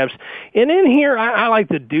for grabs. And in here, I like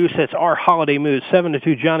the deuce. That's our holiday mood.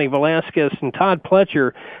 7-2 Johnny Velasquez and Todd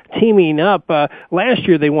Pletcher teaming up. Last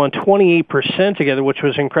year, they won 28% together, which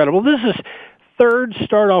was incredible. This is third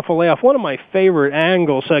start off a layoff, one of my favorite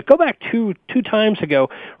angles. Go back two times ago,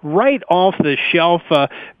 right off the shelf,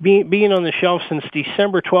 being on the shelf since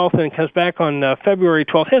December 12th, and comes back on February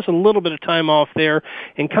 12th. Has a little bit of time off there,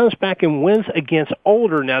 and comes back and wins against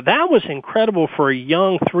Older. Now, that was incredible for a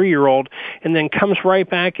young 3-year-old, and then comes right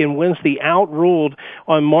back and wins the Outruled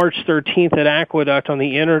on March 13th at Aqueduct on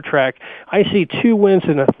the inner track. I see 2 wins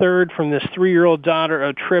and a third from this 3-year-old daughter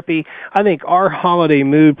of Trippy. I think our holiday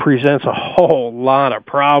mood presents a whole lot of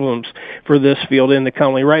problems for this field in the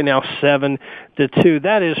Comely. Right now, 7-2.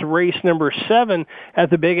 That is race number 7 at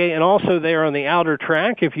the Big A, and also there on the outer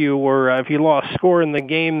track. If you lost score in the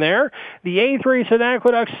game there, the 8th race at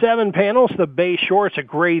Aqueduct, 7 panels. The Bay Shore. It's a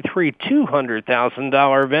Grade 3,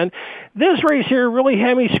 $200,000 event. This race here really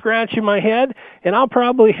had me scratching my head, and I'll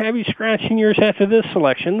probably have you scratching yours after this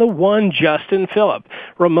selection. The 1 Justin Phillip,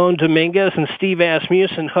 Ramon Dominguez, and Steve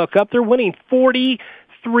Asmussen hook up. They're winning 43%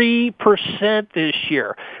 this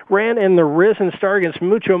year. Ran in the Risen Star against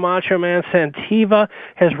Mucho Macho Man Santiva.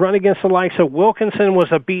 Has run against the likes of Wilkinson,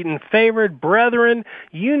 was a beaten favorite. Brethren,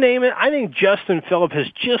 you name it. I think Justin Phillip has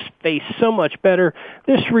just faced so much better.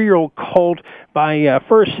 This 3-year-old colt by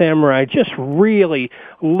First Samurai just really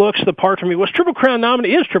looks the part for me. Was Triple Crown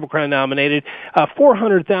nominated? Is Triple Crown nominated?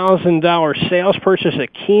 $400,000 sales purchase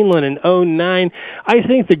at Keeneland in 2009. I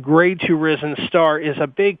think the Grade 2 Risen Star is a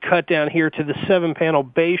big cut down here to the 7-panel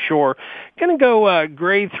Bayshore. Going to go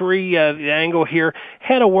Grade 3 the angle here.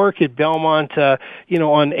 Had a work at Belmont,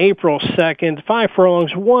 on April 2nd. 5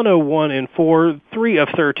 furlongs, 101-4, 3 of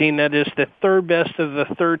 13. That is the third best of the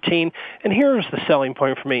 13. And here's the selling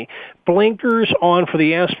point for me. Blinkers on for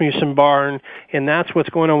the Asmussen barn, and that's what's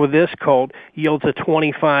going on with this colt. Yields a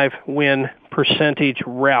 25 win percentage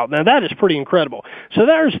route. Now, that is pretty incredible. So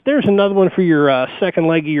there's another one for your second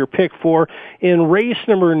leg of your pick 4. In race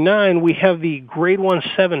number 9, we have the Grade 1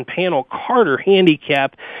 7-panel Carter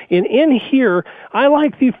handicap. And in here, I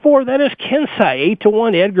like the 4. That is Kensai,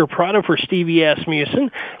 8-1 Edgar Prado for Stevie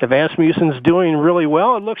Asmussen. If Asmussen's doing really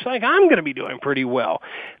well, it looks like I'm going to be doing pretty well.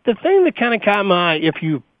 The thing that kind of caught my eye,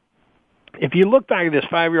 if you look back at this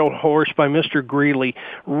 5-year-old horse by Mr. Greeley,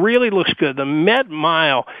 really looks good. The Met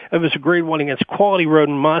Mile of his Grade 1 against Quality Road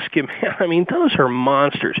and Musket, man, I mean, those are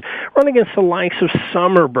monsters. Run against the likes of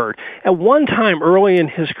Summerbird. At one time early in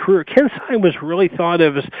his career, Kensai was really thought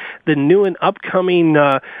of as the new and upcoming,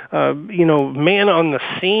 man on the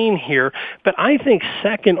scene here. But I think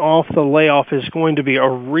second off the layoff is going to be a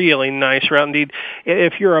really nice route indeed.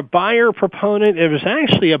 If you're a buyer proponent, it was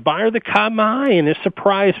actually a buyer that caught my eye, and it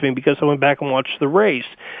surprised me because I went back and watched the race.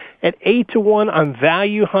 At 8-1, I'm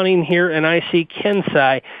value hunting here, and I see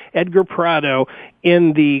Kensai, Edgar Prado,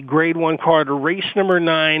 in the Grade 1 Carter, race number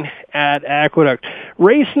 9 at Aqueduct.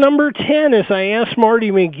 Race number 10, as I asked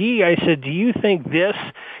Marty McGee, I said, do you think this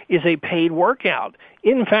is a paid workout?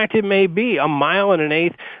 In fact, it may be. 1 mile and an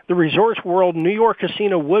eighth. The Resorts World New York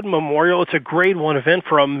Casino Wood Memorial. It's a Grade 1 event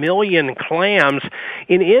for 1 million clams.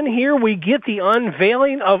 And in here, we get the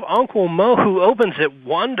unveiling of Uncle Mo, who opens at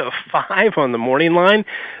 1-5 on the morning line.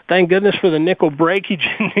 Thank goodness for the nickel breakage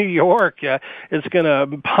in New York. It's going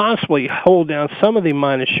to possibly hold down some of the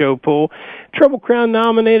minus show pool. Triple Crown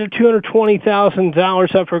nominated,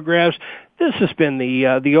 $220,000 up for grabs. this has been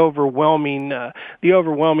the overwhelming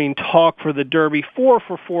talk for the Derby.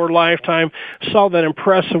 4-for-4 Lifetime saw that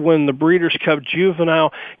impressive win. The Breeders' Cup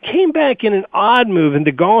Juvenile came back in an odd move in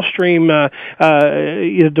the Gulfstream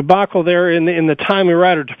debacle there in the Timely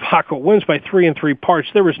Rider debacle. Wins by 3 3 parts.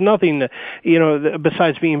 There was nothing,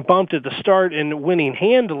 besides being bumped at the start and winning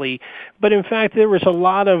handily. But in fact, there was a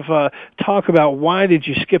lot of talk about why did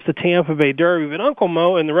you skip the Tampa Bay Derby. But Uncle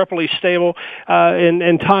Mo and the Repple stable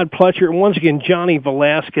and Todd Pletcher, and once again Johnny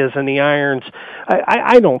Velasquez and the Irons,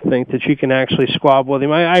 I don't think that you can actually squab with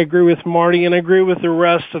him. I agree with Marty, and I agree with the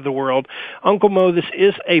rest of the world. Uncle Mo, this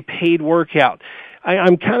is a paid workout.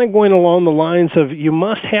 I'm kind of going along the lines of you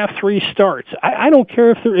must have 3 starts. I don't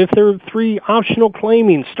care if there are 3 optional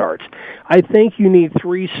claiming starts. I think you need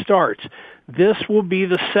 3 starts. This will be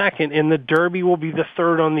the second, and the Derby will be the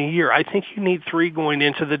third on the year. I think you need 3 going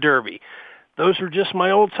into the Derby. Those are just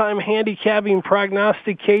my old-time handicapping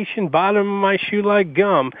prognostication, bottom of my shoe like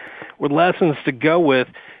gum, with lessons to go with.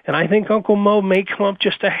 And I think Uncle Mo may come up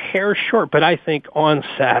just a hair short, but I think on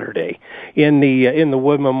Saturday in the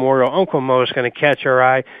Wood Memorial, Uncle Mo is going to catch our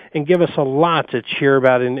eye and give us a lot to cheer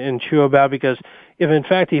about and chew about, because if in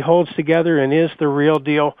fact he holds together and is the real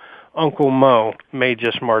deal, Uncle Mo may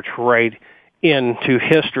just march right into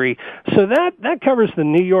history. So that covers the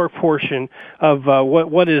New York portion of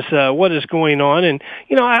what is going on. And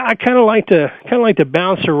I kind of like to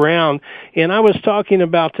bounce around. And I was talking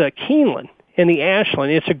about Keeneland in the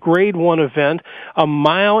Ashland. It's a grade 1 event, a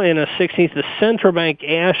mile and a 16th, the Central Bank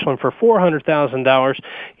Ashland for $400,000.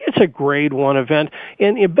 It's a grade 1 event.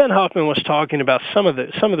 And Ben Huffman was talking about some of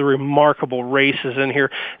the remarkable races in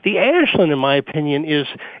here. The Ashland, in my opinion,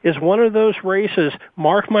 is one of those races,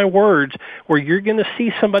 mark my words, where you're going to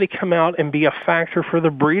see somebody come out and be a factor for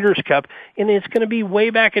the Breeders' Cup, and it's going to be way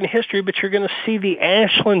back in history, but you're going to see the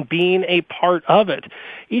Ashland being a part of it.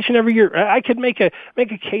 Each and every year, I could make a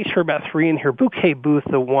case for about 3 in here. Bouquet Booth,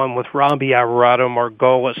 the one with Robbie Alvarado,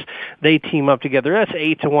 Margolis, they team up together. That's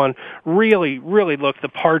 8-1. Really, really looked the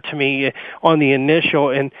part to me on the initial,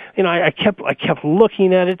 and I kept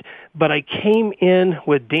looking at it, but I came in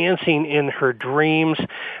with Dancing in Her Dreams.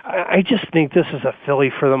 I just think this is a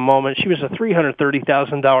filly for the moment. She was a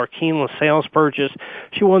 $330,000 Keeneland sales purchase.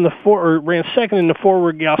 She won ran second in the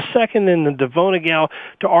Forward Gal, second in the Devona Gal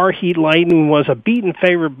to Our Heat Lightning, was a beaten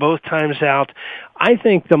favorite both times out. I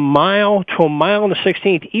think the mile to a mile and a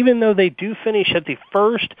 16th, even though they do finish at the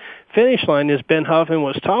first finish line, as Ben Huffman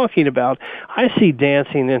was talking about, I see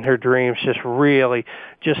Dancing in Her Dreams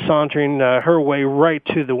just sauntering her way right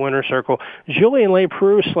to the winner's circle. Julien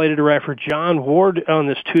Leproux slated to ride for John Ward on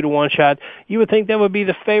this 2-1 shot. You would think that would be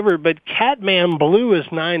the favorite, but Catman Blue is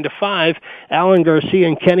 9-5. Alan Garcia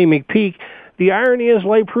and Kenny McPeak. The irony is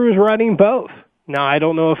Leproux is riding both. Now, I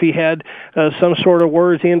don't know if he had some sort of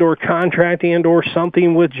words and or contract and or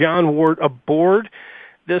something with John Ward aboard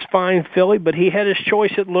this fine filly, but he had his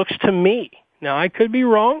choice, it looks to me. Now, I could be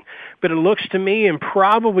wrong, but it looks to me, and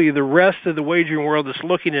probably the rest of the wagering world is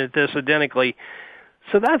looking at this identically.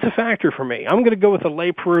 So that's a factor for me. I'm going to go with the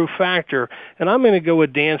Leproux factor, and I'm going to go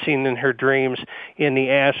with Dancing in Her Dreams in the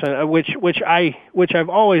Ashland, which I've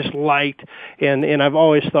always liked, and I've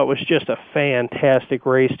always thought was just a fantastic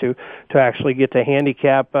race to actually get to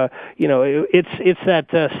handicap. It's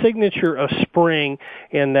that signature of spring,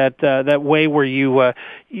 and that way where you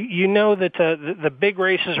know that the big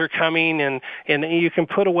races are coming, and you can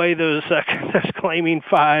put away those claiming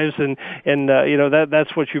fives, and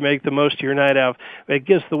that's what you make the most of your night out. It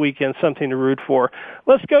gives the weekend something to root for.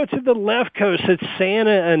 Let's go to the left coast. It's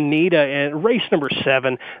Santa Anita and race number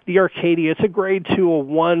 7, the Arcadia. It's a grade 2, a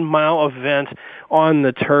 1 mile event on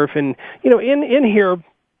the turf. And, in here,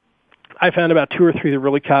 I found about 2 or 3 that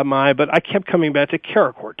really caught my eye, but I kept coming back to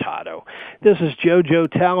Cara Cortado. This is Jojo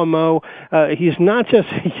Talamo. He's not just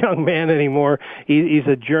a young man anymore. He's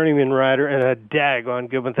a journeyman rider and a daggone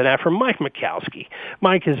good one to that from Mike Mikowski.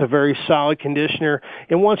 Mike is a very solid conditioner,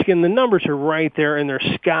 and once again, the numbers are right there, and they're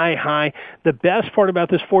sky high. The best part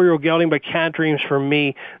about this 4-year-old gelding by Cat Dreams for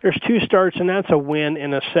me, there's 2 starts, and that's a win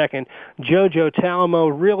in a second. Jojo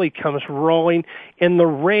Talamo really comes rolling, and the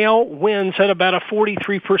rail wins at about a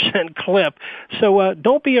 43% clip. So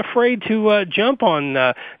don't be afraid to jump on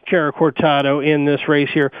Cara Cortado in this race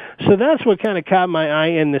here. So that's what kind of caught my eye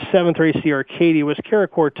in the 7th race, the Arcadia, was Cara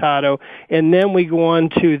Cortado. And then we go on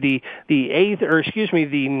to the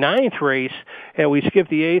 9th race. We skip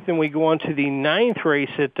the 8th, and we go on to the 9th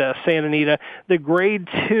race at Santa Anita, the grade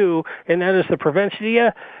 2, and that is the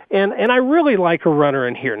Provencia. And I really like a runner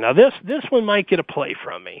in here. Now, this one might get a play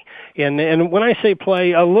from me. And when I say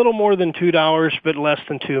play, a little more than $2, but less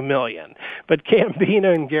than $2 million. in. But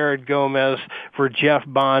Gambino and Garrett Gomez for Jeff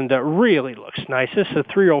Bond really looks nice. This is a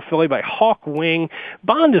 3-year-old filly by Hawk Wing.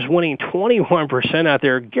 Bond is winning 21% out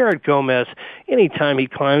there. Garrett Gomez, anytime he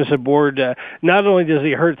climbs the board, not only does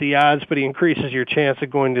he hurt the odds, but he increases your chance of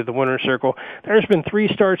going to the winner's circle. There's been 3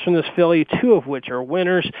 starts from this filly, 2 of which are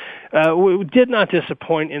winners. Did not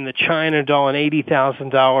disappoint in the China Doll, an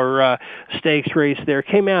 $80,000 stakes race there.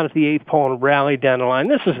 Came out at the 8th pole and rallied down the line.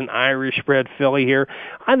 This is an Irish-bred filly here.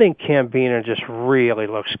 I think Gambino just really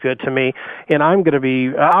looks good to me. And I'm going to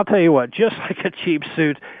be, I'll tell you what, just like a cheap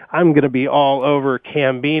suit, I'm going to be all over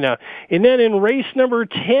Gambino. And then in race number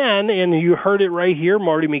 10, and you heard it right here,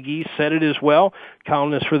 Marty McGee said it as well,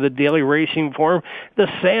 columnist for the Daily Racing Forum, the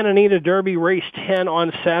Santa Anita Derby, race 10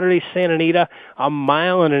 on Saturday. Santa Anita, 1 1/8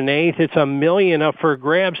 miles. It's $1 million up for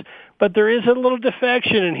grabs. But there is a little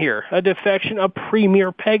defection in here, a defection of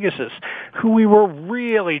Premier Pegasus, who we were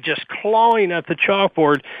really just clawing at the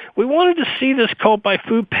chalkboard. We wanted to see this colt by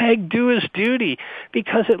Fu Peg do his duty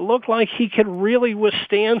because it looked like he could really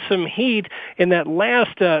withstand some heat in that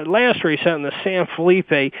last race out in the San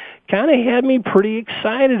Felipe. Kind of had me pretty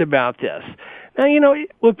excited about this. Now, you know,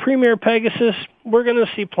 with Premier Pegasus, we're going to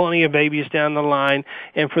see plenty of babies down the line.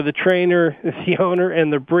 And for the trainer, the owner,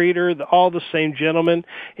 and the breeder, all the same gentleman.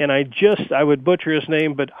 And I would butcher his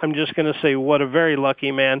name, but I'm just going to say what a very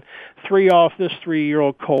lucky man. 3 off, this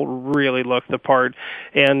 3-year-old colt really looked the part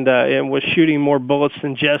and was shooting more bullets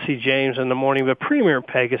than Jesse James in the morning. But Premier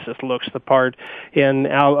Pegasus looks the part. And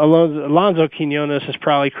Alonzo Quinones is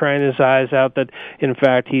probably crying his eyes out that, in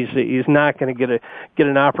fact, he's not going to get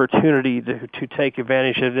an opportunity to take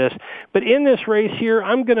advantage of this. But in this race here,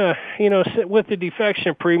 I'm going to, sit with the defection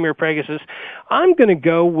of Premier Pegasus. I'm going to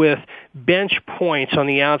go with bench points on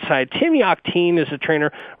the outside. Timmy Octane is the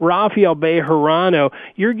trainer. Rafael Bejarano,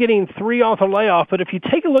 you're getting 3 off the layoff, but if you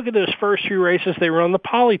take a look at those first 3 races, they were on the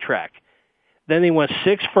poly track. Then they went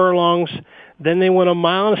 6 furlongs. Then they went 1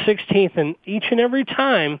 1/16, and each and every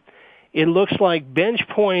time, it looks like bench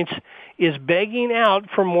points is begging out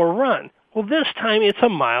for more run. Well, this time it's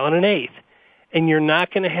 1 1/8. And you're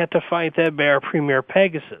not going to have to fight that bear, Premier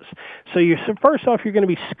Pegasus. So first off, you're going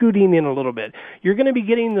to be scooting in a little bit. You're going to be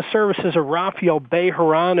getting the services of Rafael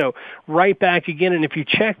Bejarano right back again. And if you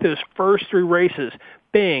check those first 3 races,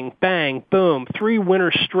 bing, bang, boom, 3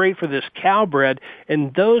 winners straight for this Cowbred,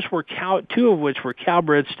 and those were 2 of which were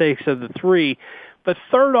Cowbred stakes of the 3. But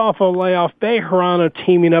third off a layoff, Bejarano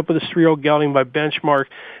teaming up with a 3-year-old gelding by Benchmark.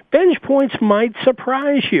 Bench points might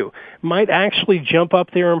surprise you, might actually jump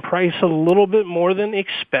up there in price a little bit more than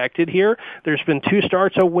expected here. There's been 2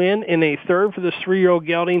 starts, a win, and a third for this 3-year-old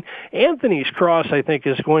gelding. Anthony's Cross, I think,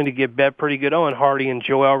 is going to get bet pretty good. Owen Hardy and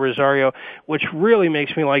Joel Rosario, which really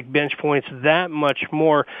makes me like bench points that much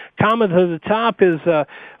more. Comet to the top is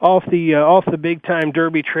off the big-time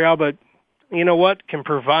Derby trail, but you know what, can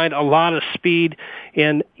provide a lot of speed.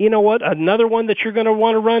 And you know what, another one that you're going to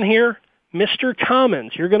want to run here, Mr.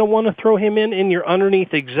 Commons. You're going to want to throw him in your underneath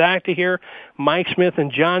exacta here. Mike Smith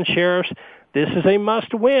and John Sheriffs. This is a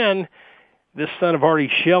must-win. This son of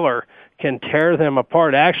Artie Schiller can tear them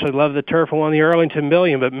apart. I actually love the turf and won the Arlington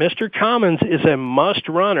Million, but Mr. Commons is a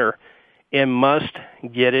must-runner and must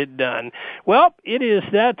get it done. Well, it is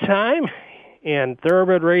that time. And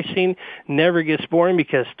thoroughbred racing never gets boring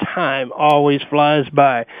because time always flies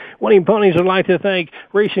by. Winning Ponies would like to thank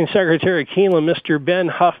Racing Secretary Keeneland, Mr. Ben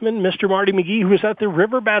Huffman, Mr. Marty McGee, who was at the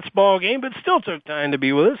River Bats ball game but still took time to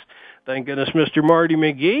be with us. Thank goodness, Mr. Marty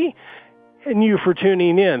McGee. And you for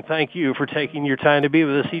tuning in. Thank you for taking your time to be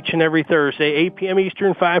with us each and every Thursday, 8 p.m.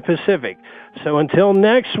 Eastern, 5 Pacific. So until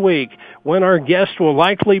next week, when our guest will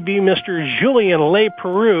likely be Mr. Julien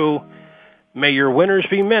Leperoux, may your winners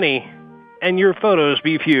be many and your photos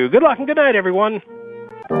be few. Good luck and good night, everyone.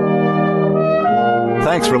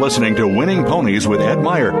 Thanks for listening to Winning Ponies with Ed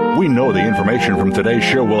Meyer. We know the information from today's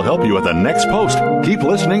show will help you at the next post. Keep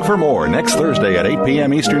listening for more next Thursday at 8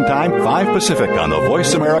 p.m. Eastern Time, 5 Pacific on the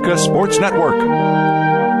Voice America Sports Network.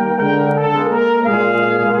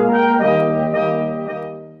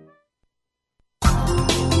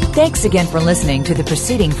 Thanks again for listening to the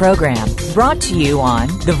preceding program brought to you on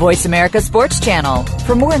the Voice America Sports Channel.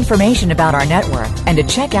 For more information about our network and to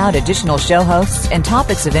check out additional show hosts and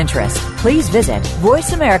topics of interest, please visit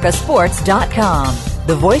voiceamericasports.com.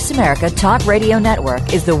 The Voice America Talk Radio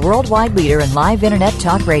Network is the worldwide leader in live Internet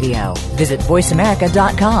talk radio. Visit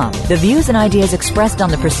voiceamerica.com. The views and ideas expressed on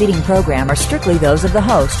the preceding program are strictly those of the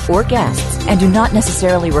host or guests and do not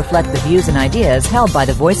necessarily reflect the views and ideas held by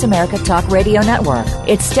the Voice America Talk Radio Network,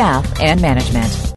 its staff, and management.